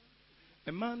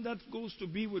 A man that goes to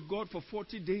be with God for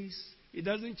 40 days. He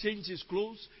doesn't change his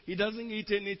clothes. He doesn't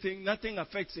eat anything. Nothing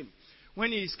affects him.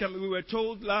 When he is coming, we were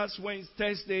told last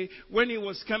Thursday, when he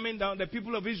was coming down, the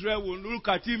people of Israel will look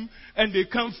at him and they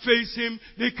can't face him.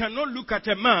 They cannot look at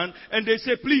a man and they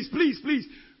say, please, please, please,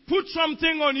 put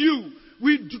something on you.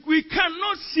 We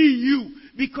cannot see you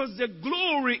because the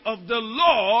glory of the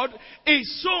Lord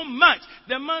is so much.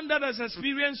 The man that has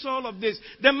experienced all of this,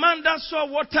 the man that saw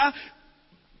water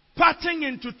parting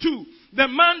into two, the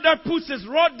man that puts his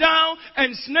rod down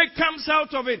and snake comes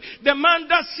out of it, the man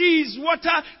that sees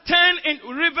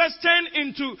rivers turn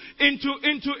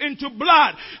into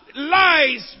blood,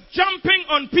 lies jumping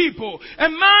on people. A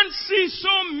man sees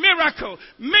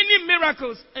many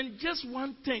miracles, and just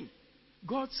one thing.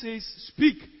 God says,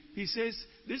 speak. He says,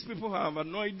 these people have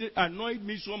annoyed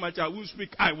me so much, I will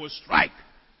speak, I will strike.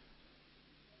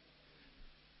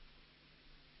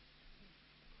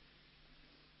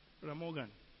 Brother Morgan,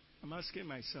 I'm asking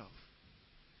myself,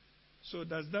 so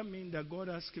does that mean that God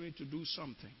asked me to do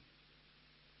something?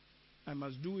 I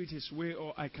must do it his way,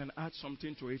 or I can add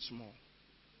something to it small.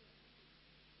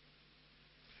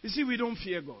 You see, we don't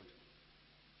fear God.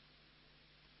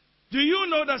 Do you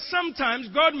know that sometimes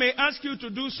God may ask you to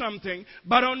do something,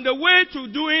 but on the way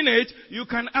to doing it, you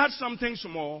can add something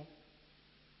small?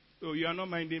 Oh, you are not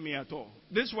minding me at all.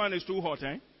 This one is too hot,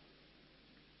 eh?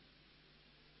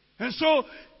 And so,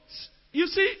 you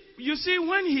see,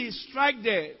 when he struck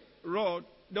the rod,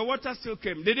 the water still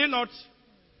came. Did it not?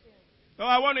 Oh,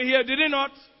 I want to hear, did it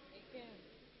not?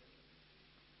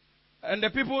 And the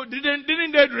people, didn't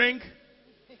they drink?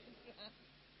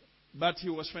 But he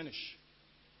was finished.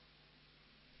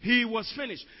 He was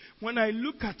finished. When I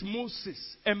look at Moses,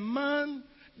 a man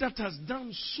that has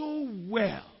done so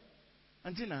well,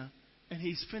 Antina, and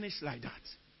he's finished like that.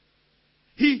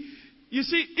 You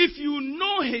see, if you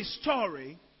know his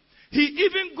story, he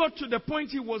even got to the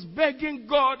point he was begging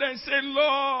God and said,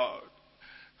 Lord,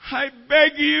 I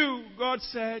beg you. God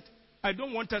said, I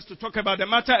don't want us to talk about the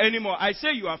matter anymore. I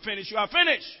say you are finished. You are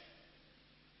finished.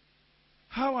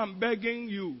 How I'm begging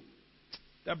you,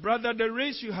 the brother, the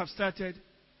race you have started,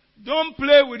 don't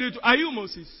play with it. Are you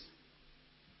Moses?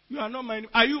 You are not mine.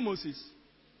 Are you Moses?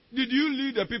 Did you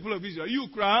lead the people of Israel? You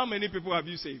cry. How many people have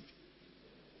you saved?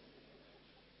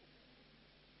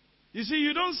 You see,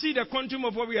 you don't see the quantum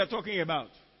of what we are talking about.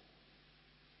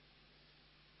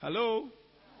 Hello?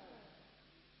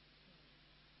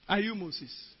 Are you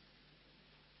Moses?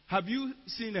 Have you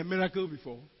seen a miracle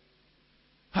before?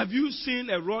 Have you seen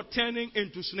a rod turning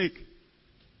into snake?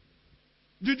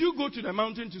 Did you go to the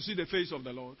mountain to see the face of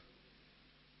the Lord?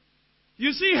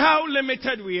 You see how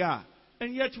limited we are,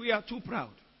 and yet we are too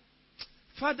proud.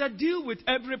 Father, deal with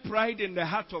every pride in the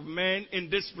heart of man in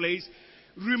this place.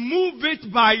 Remove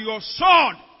it by your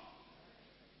sword.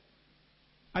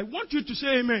 I want you to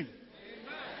say amen.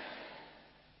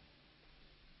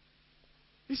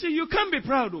 You see, you can't be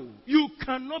proud. Oh. You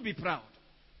cannot be proud.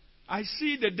 I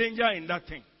see the danger in that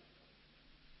thing.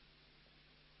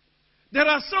 There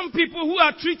are some people who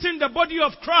are treating the body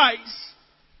of Christ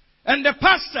and the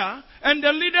pastor and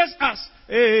the leaders as,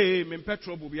 hey,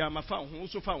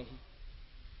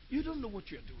 you don't know what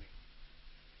you're doing.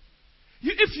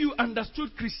 If you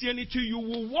understood Christianity, you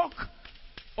will walk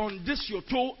on this your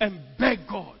toe and beg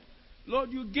God.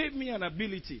 Lord, you gave me an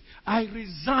ability. I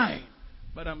resign.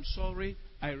 But I'm sorry,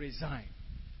 I resign.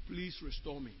 Please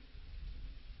restore me.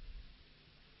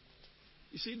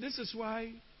 You see, this is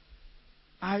why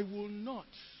I will not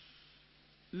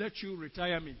let you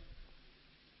retire me.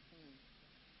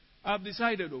 I've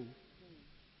decided, oh.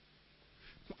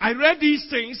 I read these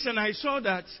things and I saw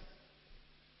that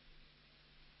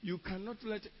you cannot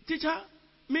let... Teacher,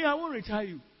 me, I won't retire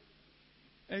you.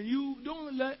 And you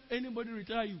don't let anybody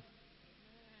retire you.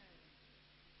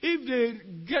 If they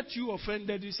get you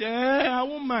offended, you say, hey, I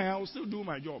won't mind, I will still do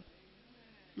my job.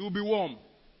 You will be warm.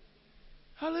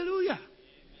 Hallelujah.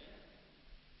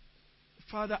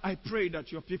 Father, I pray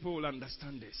that your people will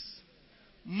understand this.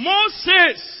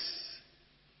 Moses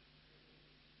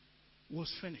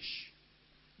was finished.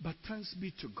 But thanks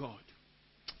be to God.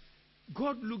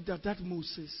 God looked at that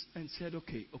Moses and said,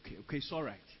 okay, it's all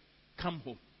right. Come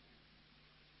home.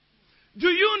 Do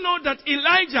you know that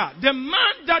Elijah, the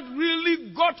man that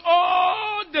really got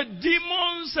all the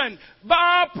demons and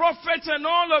Baal prophets and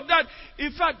all of that,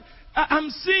 in fact, I'm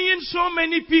seeing so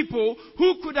many people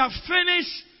who could have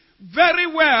finished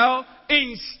very well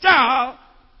in style,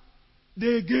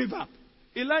 they gave up.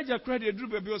 Elijah cried a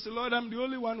drip because said, Lord, I'm the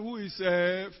only one who is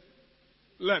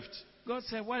left. God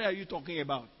said, what are you talking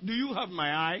about? Do you have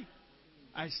my eye?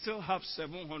 I still have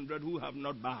 700 who have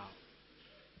not bowed.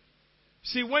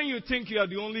 See, when you think you are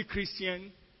the only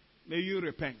Christian, may you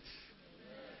repent.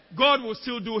 God will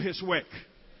still do his work.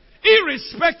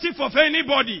 Irrespective of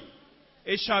anybody,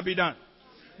 it shall be done.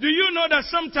 Do you know that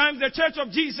sometimes the Church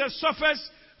of Jesus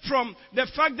suffers from the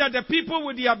fact that the people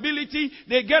with the ability,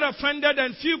 they get offended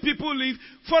and few people leave?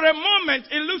 For a moment,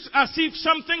 it looks as if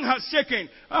something has shaken.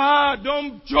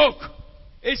 Don't joke.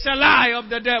 It's a lie of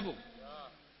the devil.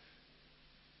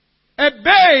 A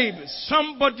babe,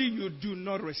 somebody you do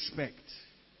not respect,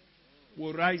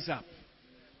 will rise up.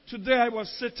 Today I was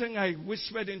sitting, I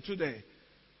whispered into the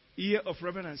ear of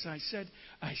Reverend and I said,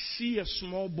 I see a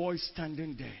small boy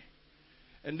standing there.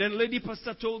 And then Lady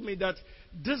Pastor told me that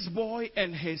this boy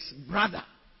and his brother,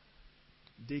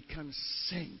 they can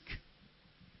sing.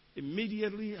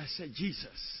 Immediately I said,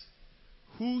 Jesus,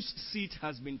 whose seat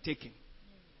has been taken?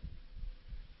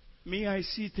 Me, I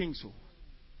see things so.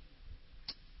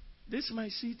 This is my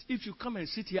seat. If you come and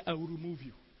sit here, I will remove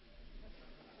you.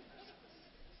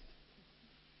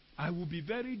 I will be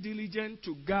very diligent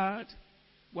to guard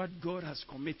what God has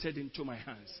committed into my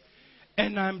hands.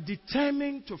 And I'm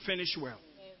determined to finish well.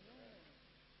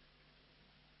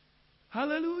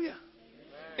 Hallelujah.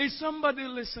 Is somebody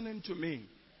listening to me?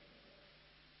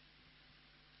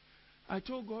 I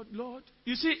told God, Lord,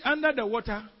 you see, under the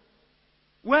water,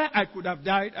 where I could have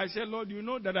died, I said, Lord, you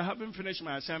know that I haven't finished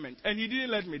my assignment. And you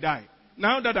didn't let me die.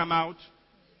 Now that I'm out,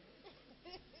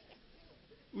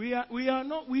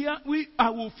 I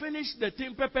will finish the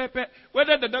thing.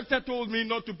 Whether the doctor told me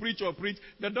not to preach or preach,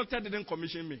 the doctor didn't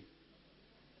commission me.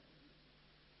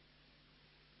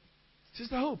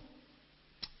 Sister Hope,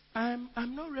 I'm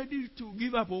not ready to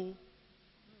give up. Oh.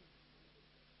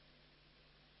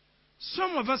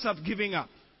 Some of us have given up.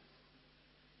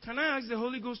 Can I ask the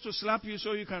Holy Ghost to slap you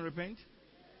so you can repent?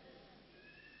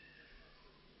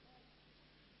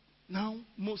 Now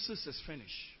Moses is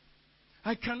finished.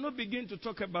 I cannot begin to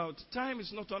talk about, time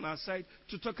is not on our side,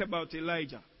 to talk about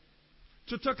Elijah.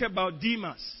 To talk about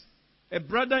Demas, a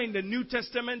brother in the New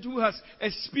Testament who has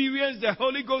experienced the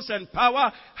Holy Ghost and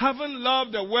power, having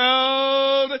loved the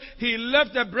world. He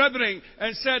left the brethren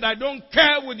and said, I don't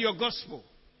care with your gospel.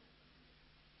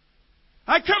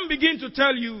 I can't begin to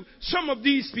tell you some of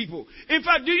these people. In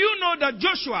fact, do you know that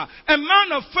Joshua, a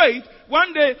man of faith,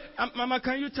 one day, Mama,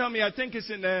 can you tell me, I think it's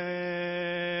in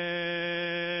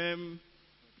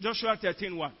Joshua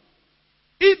 13:1.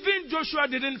 Even Joshua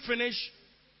didn't finish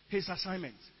his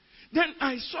assignment. Then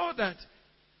I saw that,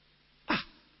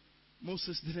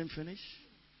 Moses didn't finish.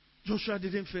 Joshua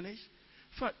didn't finish.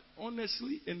 In fact,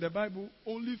 honestly, in the Bible,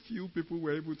 only few people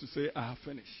were able to say, I have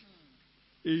finished.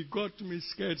 It got me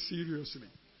scared seriously.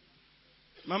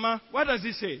 Mama, what does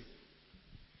he say?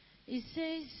 It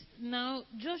says, now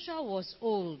Joshua was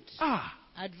old,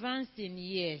 advanced in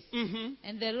years. Mm-hmm.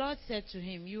 And the Lord said to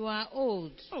him, you are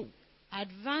old,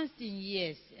 advanced in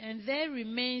years, and there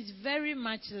remains very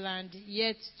much land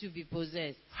yet to be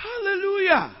possessed.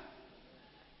 Hallelujah.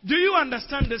 Do you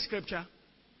understand this scripture?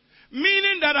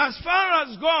 Meaning that as far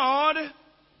as God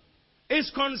is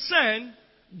concerned,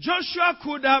 Joshua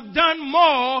could have done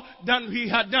more than he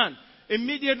had done.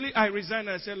 Immediately I resigned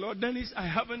and I said, Lord Dennis, I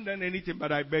haven't done anything,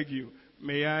 but I beg you,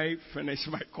 may I finish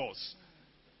my course?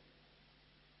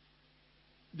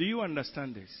 Do you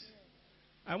understand this?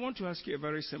 I want to ask you a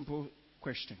very simple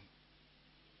question.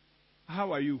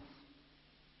 How are you?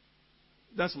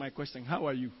 That's my question. How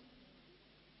are you?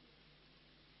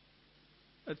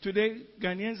 Today,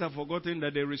 Ghanaians have forgotten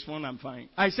that they respond, I'm fine.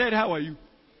 I said, how are you?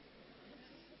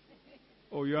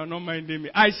 Oh, you are not minding me.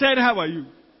 I said, how are you?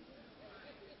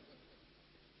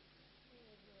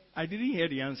 I didn't hear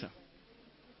the answer.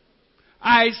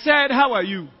 I said, how are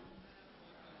you?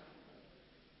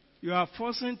 You are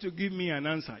forcing to give me an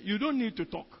answer. You don't need to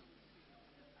talk.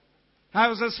 I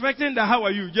was expecting that, how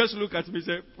are you? Just look at me and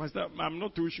say, Pastor, I'm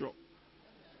not too sure.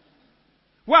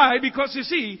 Why? Because you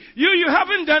see, you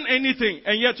haven't done anything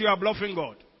and yet you are bluffing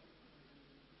God.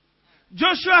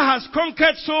 Joshua has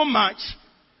conquered so much.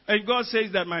 And God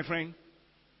says that, my friend,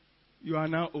 you are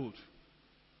now old.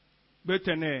 But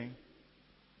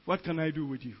what can I do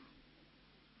with you?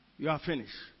 You are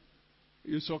finished.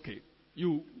 It's okay.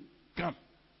 You come.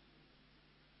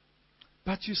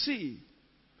 But you see,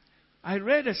 I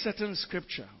read a certain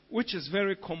scripture, which is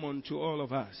very common to all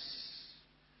of us.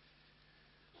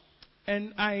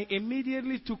 And I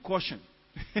immediately took caution.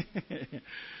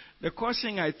 The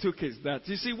caution I took is that,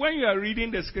 you see, when you are reading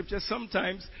the scripture,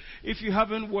 sometimes, if you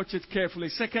haven't watched it carefully,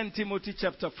 2 Timothy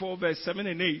chapter 4, verse 7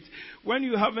 and 8, when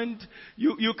you haven't,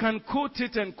 you can quote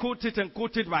it and quote it and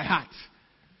quote it by heart.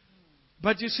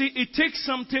 But you see, it takes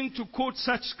something to quote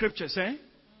such scriptures, eh?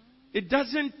 It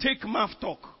doesn't take mouth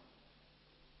talk.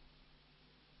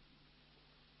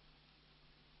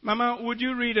 Mama, would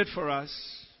you read it for us?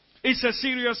 It's a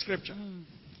serious scripture.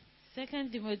 2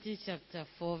 Timothy chapter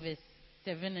 4, verse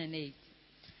 7 and 8.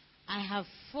 I have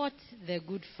fought the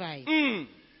good fight. I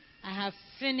have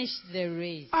finished the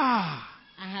race. I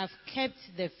have kept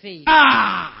the faith.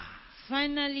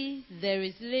 Finally, there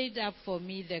is laid up for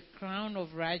me the crown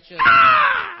of righteousness,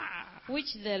 which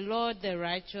the Lord, the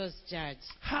righteous judge,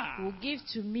 will give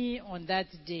to me on that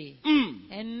day.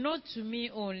 And not to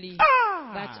me only,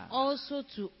 but also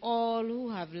to all who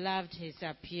have loved his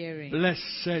appearing.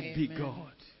 Blessed be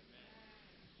God.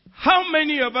 How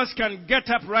many of us can get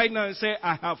up right now and say,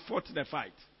 I have fought the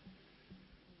fight?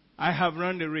 I have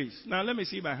run the race. Now let me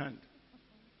see my hand.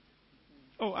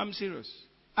 Oh, I'm serious.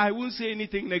 I won't say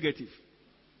anything negative.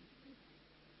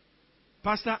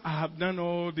 Pastor, I have done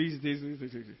all these.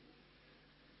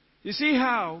 You see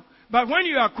how? But when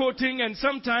you are quoting and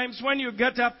sometimes when you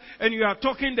get up and you are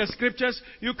talking the scriptures,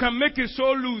 you can make it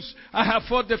so loose. I have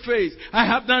fought the faith. I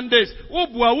have done this.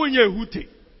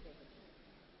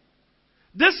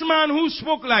 This man who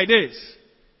spoke like this,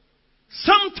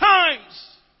 sometimes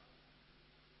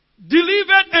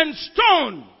delivered and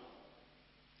stoned.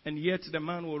 And yet the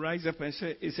man will rise up and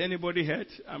say, is anybody hurt?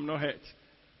 I'm not hurt.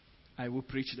 I will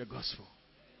preach the gospel.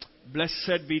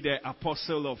 Blessed be the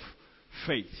apostle of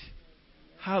faith.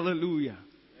 Hallelujah.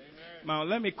 Amen. Now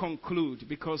let me conclude,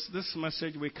 because this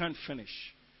message we can't finish.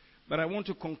 But I want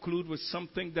to conclude with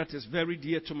something that is very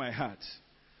dear to my heart.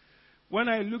 When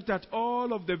I looked at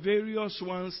all of the various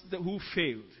ones who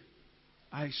failed,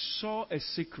 I saw a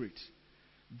secret,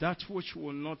 that which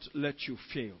will not let you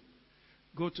fail.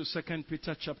 Go to 2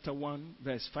 Peter chapter 1,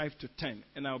 verse 5 to 10,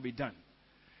 and I'll be done.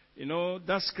 You know,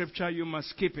 that scripture, you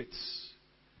must keep it.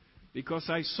 Because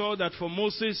I saw that for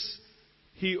Moses,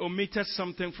 he omitted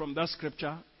something from that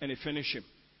scripture, and it finished him.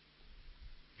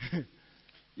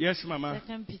 Yes, Mama.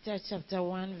 2 Peter chapter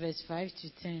 1, verse 5 to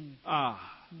 10. Ah.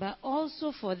 But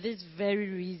also for this very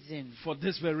reason. For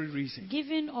this very reason.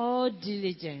 Giving all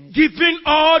diligence. Giving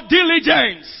all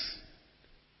diligence.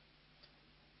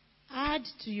 Add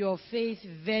to your faith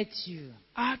virtue.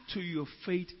 Add to your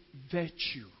faith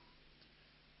virtue.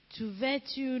 To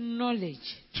virtue knowledge.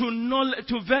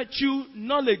 To virtue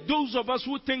knowledge. Those of us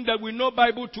who think that we know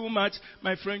Bible too much,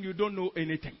 my friend, you don't know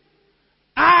anything.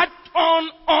 Add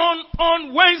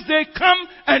on Wednesday, come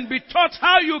and be taught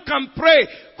how you can pray.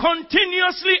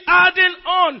 Continuously adding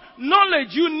on knowledge.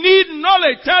 You need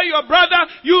knowledge. Tell your brother,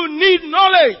 you need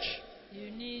knowledge.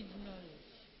 You need knowledge.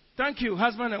 Thank you,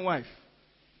 husband and wife.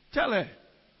 Tell her.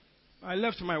 I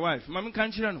left my wife. Mama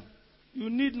Kanchirano. You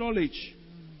need knowledge.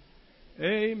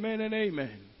 Amen and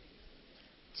amen.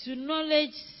 To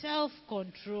knowledge,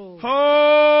 self-control.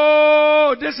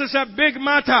 Oh, this is a big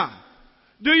matter.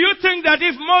 Do you think that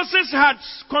if Moses had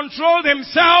controlled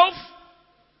himself,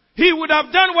 he would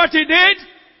have done what he did?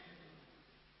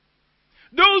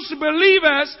 Those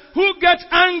believers who get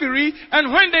angry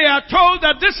and when they are told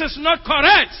that this is not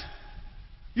correct,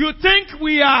 you think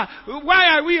why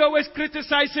are we always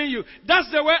criticizing you?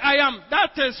 That's the way I am.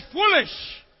 That is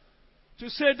foolish to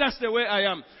say that's the way I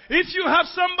am. If you have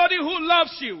somebody who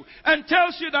loves you and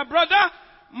tells you that, brother,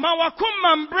 mawakum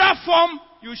mambra form,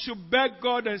 you should beg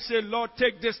God and say, Lord,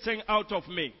 take this thing out of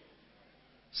me.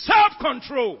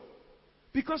 Self-control.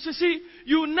 Because you see,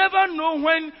 you never know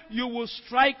when you will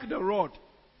strike the rod.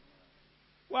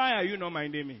 Why are you not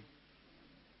minding me?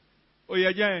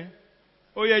 Oyeja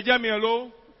mi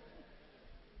alo.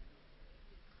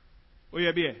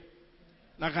 Oyebie.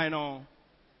 Nakaino.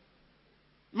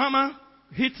 Mama,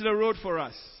 hit the road for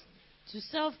us. To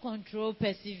self-control,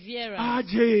 perseverance.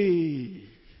 Ajay.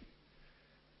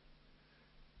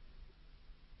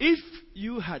 If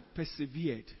you had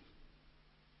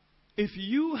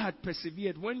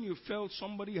persevered when you felt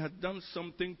somebody had done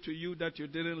something to you that you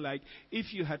didn't like,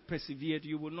 if you had persevered,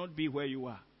 you would not be where you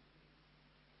are.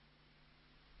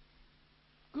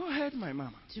 Go ahead, my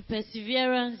mama. To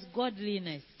perseverance,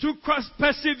 godliness. To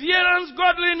perseverance,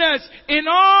 godliness. In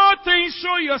all things,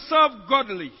 show yourself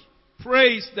godly.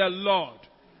 Praise the Lord.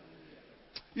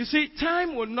 You see,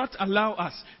 time will not allow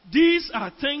us. These are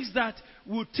things that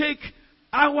will take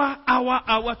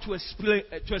hour to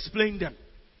explain them.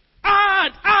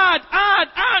 Add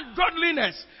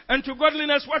godliness. And to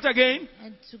godliness, what again?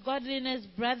 And to godliness,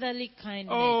 brotherly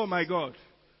kindness. Oh my God.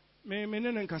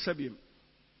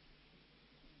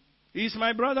 He's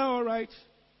my brother, all right.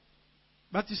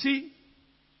 But you see,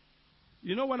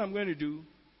 you know what I'm going to do?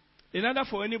 In order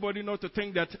for anybody not to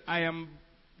think that I am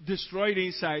destroyed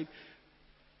inside,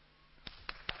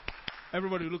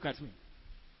 everybody look at me.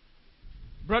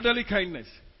 Brotherly kindness.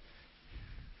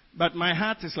 But my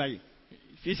heart is like,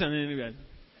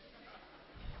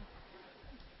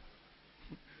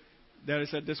 there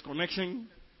is a disconnection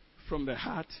from the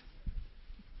heart.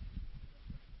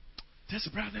 This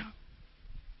brother,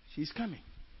 she's coming.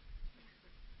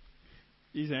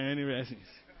 These are any blessings.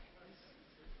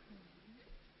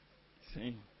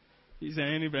 These are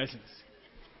any blessings.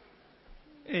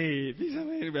 Hey, these are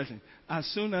any blessings. As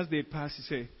soon as they pass, you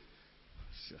say,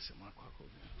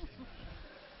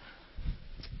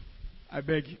 I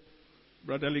beg you,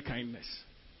 brotherly kindness.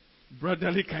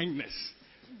 Brotherly kindness.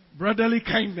 Brotherly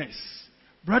kindness.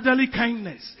 Brotherly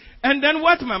kindness. And then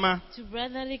what, Mama? To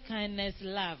brotherly kindness,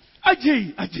 love.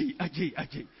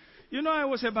 Ajay. You know, I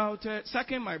was about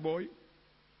sacking my boy.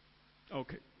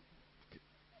 Okay.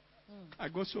 I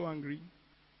got so angry.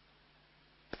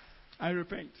 I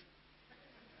repent.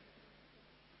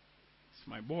 It's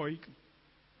my boy.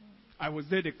 I was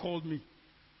there, they called me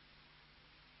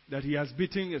that he has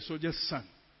beaten a soldier's son,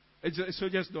 a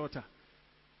soldier's daughter.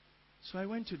 So I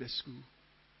went to the school.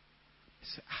 I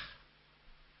said,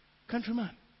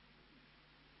 countryman,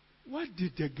 What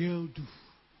did the girl do?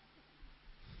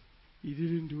 He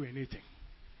didn't do anything.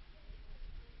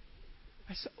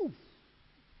 I said, oh.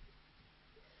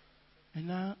 And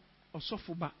now,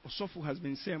 Osofu has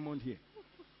been summoned here.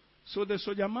 So the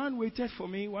soldier man waited for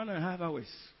me 1.5 hours.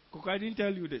 Because I didn't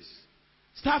tell you this.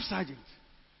 Staff sergeant.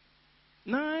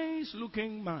 Nice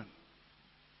looking man.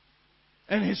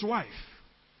 And his wife.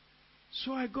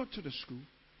 So I got to the school.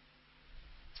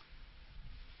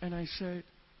 And I said,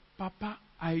 Papa,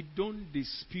 I don't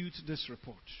dispute this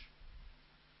report.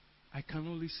 I can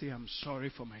only say I'm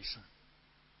sorry for my son.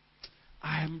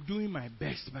 I am doing my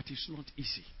best, but it's not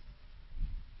easy.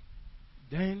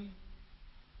 Then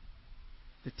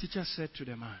the teacher said to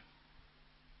the man,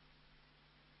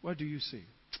 what do you say?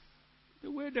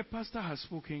 The way the pastor has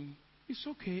spoken, it's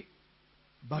okay.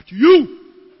 But you!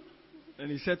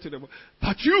 And he said to the boy,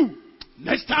 but you!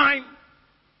 Next time!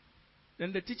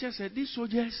 Then the teacher said, these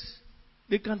soldiers,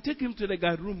 they can take him to the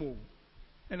guard room. Oh.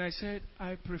 And I said,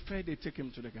 I prefer they take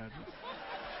him to the guard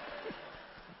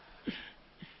room.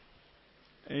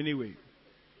 Anyway,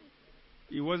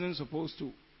 he wasn't supposed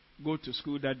to go to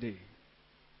school that day.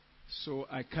 So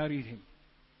I carried him.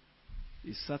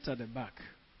 He sat at the back.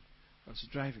 I was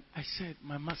driving. I said,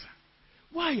 my mother,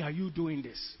 why are you doing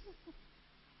this?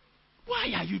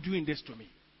 Why are you doing this to me?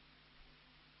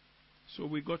 So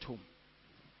we got home.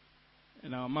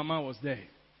 And our mama was there.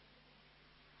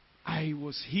 I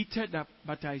was heated up,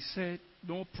 but I said,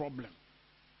 no problem.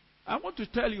 I want to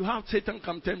tell you how Satan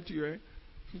can tempt you. Eh?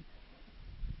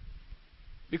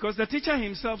 Because the teacher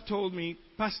himself told me,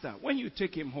 Pastor, when you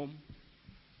take him home,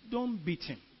 don't beat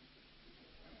him.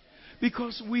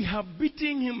 Because we have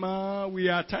beaten him, we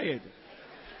are tired.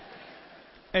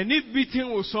 And if beating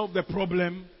will solve the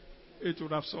problem, it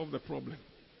would have solved the problem.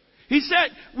 He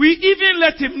said, we even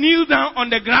let him kneel down on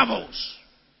the gravels.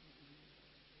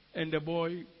 And the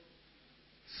boy,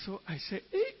 so I said,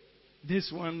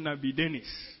 this one na be Dennis.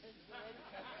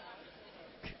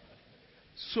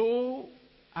 So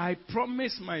I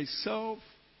promised myself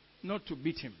not to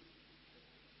beat him.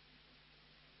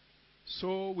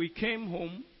 So we came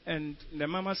home and the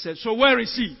mama said, so where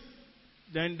is he?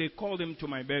 Then they called him to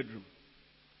my bedroom.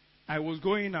 I was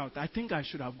going out. I think I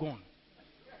should have gone.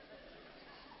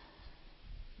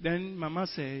 Then mama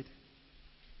said,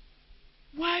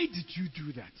 why did you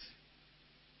do that?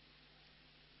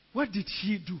 What did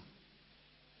he do?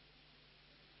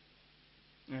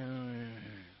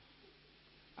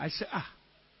 I said,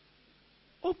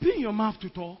 open your mouth to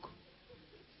talk.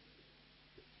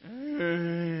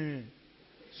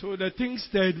 So the thing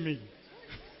stirred me.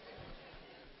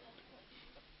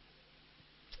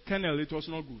 Colonel, it was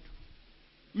not good.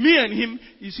 Me and him,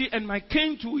 you see, and my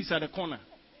cane too is at the corner.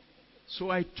 So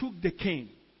I took the cane.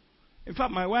 In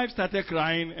fact, my wife started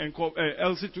crying and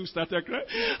Elsie too started crying.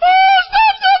 Oh, stop!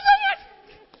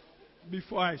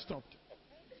 Before I stopped.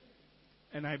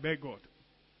 And I begged God.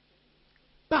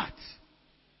 But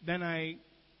then I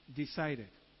decided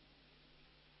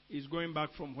he's going back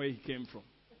from where he came from.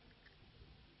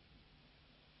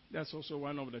 That's also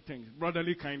one of the things.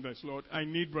 Brotherly kindness, Lord. I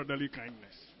need brotherly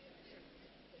kindness.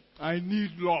 I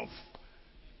need love.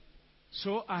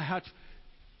 So I had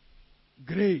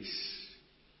Grace,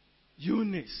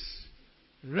 Eunice,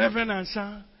 Reverend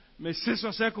Ansa, Mrs.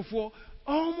 Osekufo,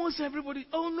 almost everybody.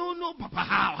 Oh, no, Papa,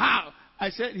 how? I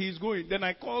said, he's going. Then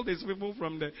I called these people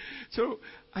from there. So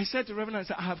I said to Reverend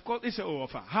Ansa, I have called. He said, oh,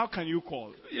 how can you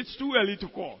call? It's too early to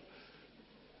call.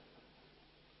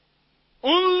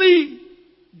 Only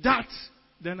that.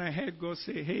 Then I heard God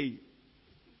say, hey.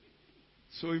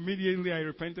 So immediately I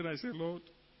repented. I said, Lord,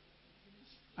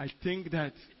 I think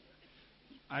that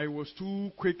I was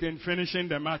too quick in finishing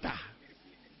the matter.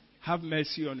 Have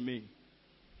mercy on me.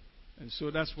 And so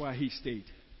that's why he stayed.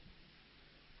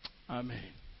 Amen.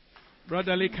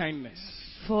 Brotherly kindness.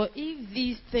 For if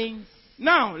these things...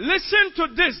 Now, listen to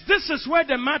this. This is where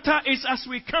the matter is as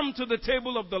we come to the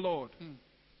table of the Lord.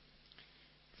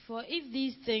 For if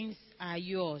these things are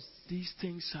yours... These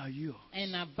things are yours.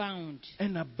 And abound.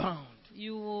 And abound.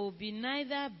 You will be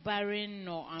neither barren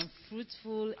nor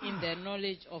unfruitful in the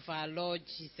knowledge of our Lord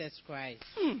Jesus Christ.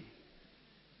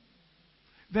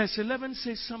 Verse 11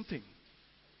 says something.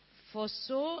 For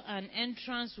so an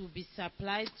entrance will be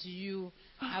supplied to you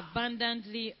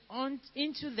abundantly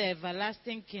into the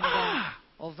everlasting kingdom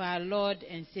of our Lord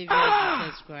and Savior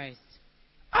Jesus Christ.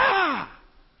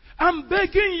 I'm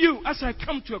begging you as I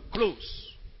come to a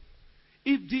close.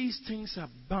 If these things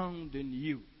abound in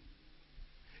you,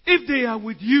 if they are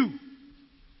with you,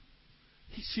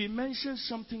 she mentions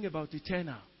something about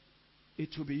eternal. It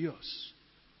will be yours.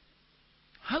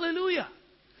 Hallelujah.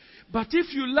 But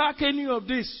if you lack any of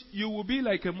this, you will be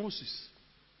like a Moses.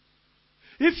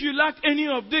 If you lack any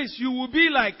of this, you will be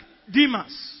like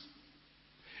Demas.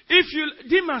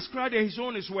 Demas cried his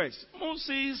own is worse.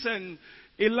 Moses and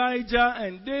Elijah,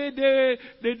 and they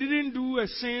didn't do a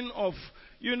sin of,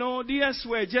 theirs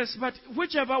were just, but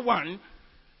whichever one,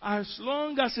 as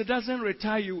long as it doesn't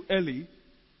retire you early,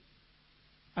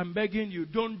 I'm begging you,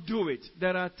 don't do it.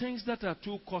 There are things that are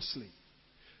too costly.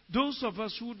 Those of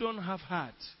us who don't have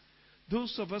heart,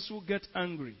 those of us who get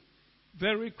angry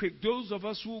very quick, those of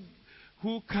us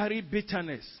who carry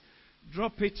bitterness,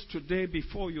 drop it today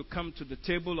before you come to the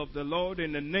table of the Lord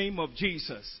in the name of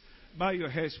Jesus. Bow your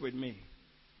heads with me.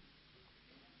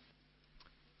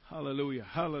 Hallelujah,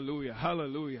 hallelujah,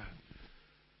 hallelujah.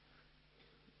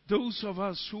 Those of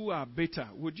us who are bitter,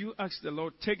 would you ask the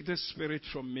Lord, take this spirit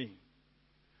from me?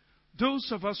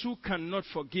 Those of us who cannot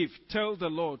forgive, tell the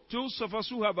Lord. Those of us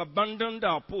who have abandoned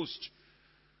our post.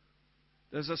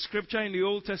 There's a scripture in the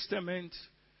Old Testament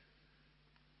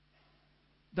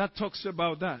that talks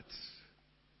about that.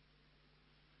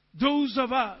 Those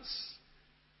of us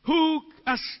who,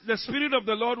 as the Spirit of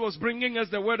the Lord was bringing us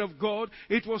the Word of God,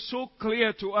 it was so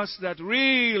clear to us that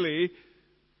really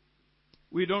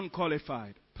we don't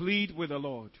qualify. Plead with the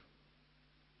Lord.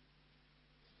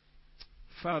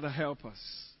 Father, help us.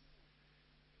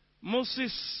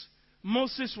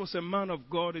 Moses was a man of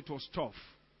God. It was tough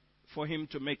for him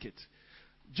to make it.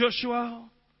 Joshua,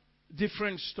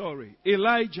 different story.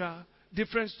 Elijah,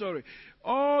 different story.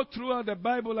 All throughout the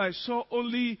Bible, I saw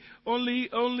only,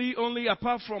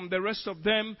 apart from the rest of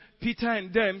them, Peter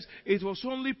and them, it was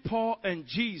only Paul and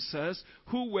Jesus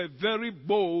who were very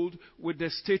bold with the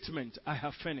statement, I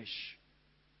have finished.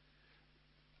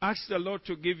 Ask the Lord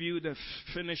to give you the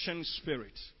finishing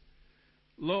spirit.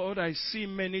 Lord, I see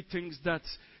many things that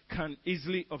can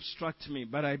easily obstruct me,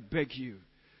 but I beg you,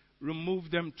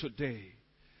 remove them today.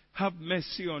 Have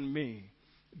mercy on me.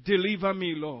 Deliver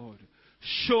me, Lord.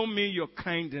 Show me your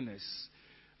kindness.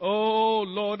 Oh,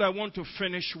 Lord, I want to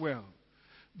finish well.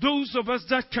 Those of us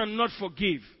that cannot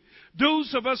forgive,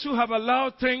 those of us who have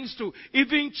allowed things to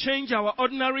even change our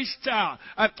ordinary style,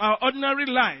 our ordinary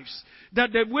lives,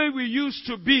 that the way we used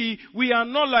to be, we are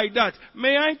not like that.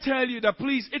 May I tell you that,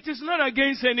 please, it is not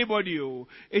against anybody.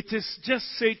 It is just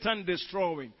Satan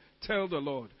destroying. Tell the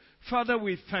Lord. Father,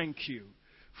 we thank you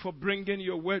for bringing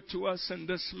your word to us in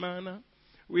this manner.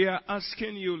 We are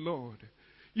asking you, Lord,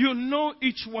 you know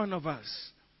each one of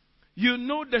us. You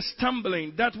know the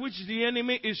stumbling, that which the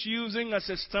enemy is using as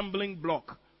a stumbling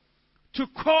block to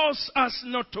cause us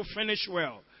not to finish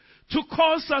well, to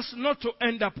cause us not to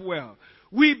end up well.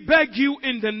 We beg you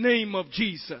in the name of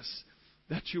Jesus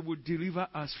that you would deliver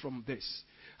us from this.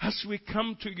 As we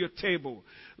come to your table,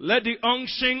 let the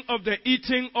unction of the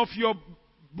eating of your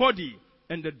body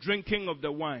and the drinking of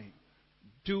the wine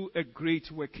do a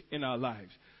great work in our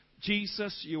lives.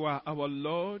 Jesus, you are our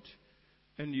Lord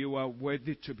and you are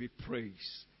worthy to be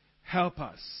praised. Help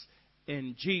us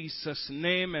in Jesus'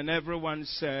 name. And everyone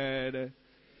said,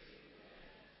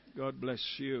 God bless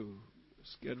you.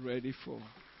 Let's get ready for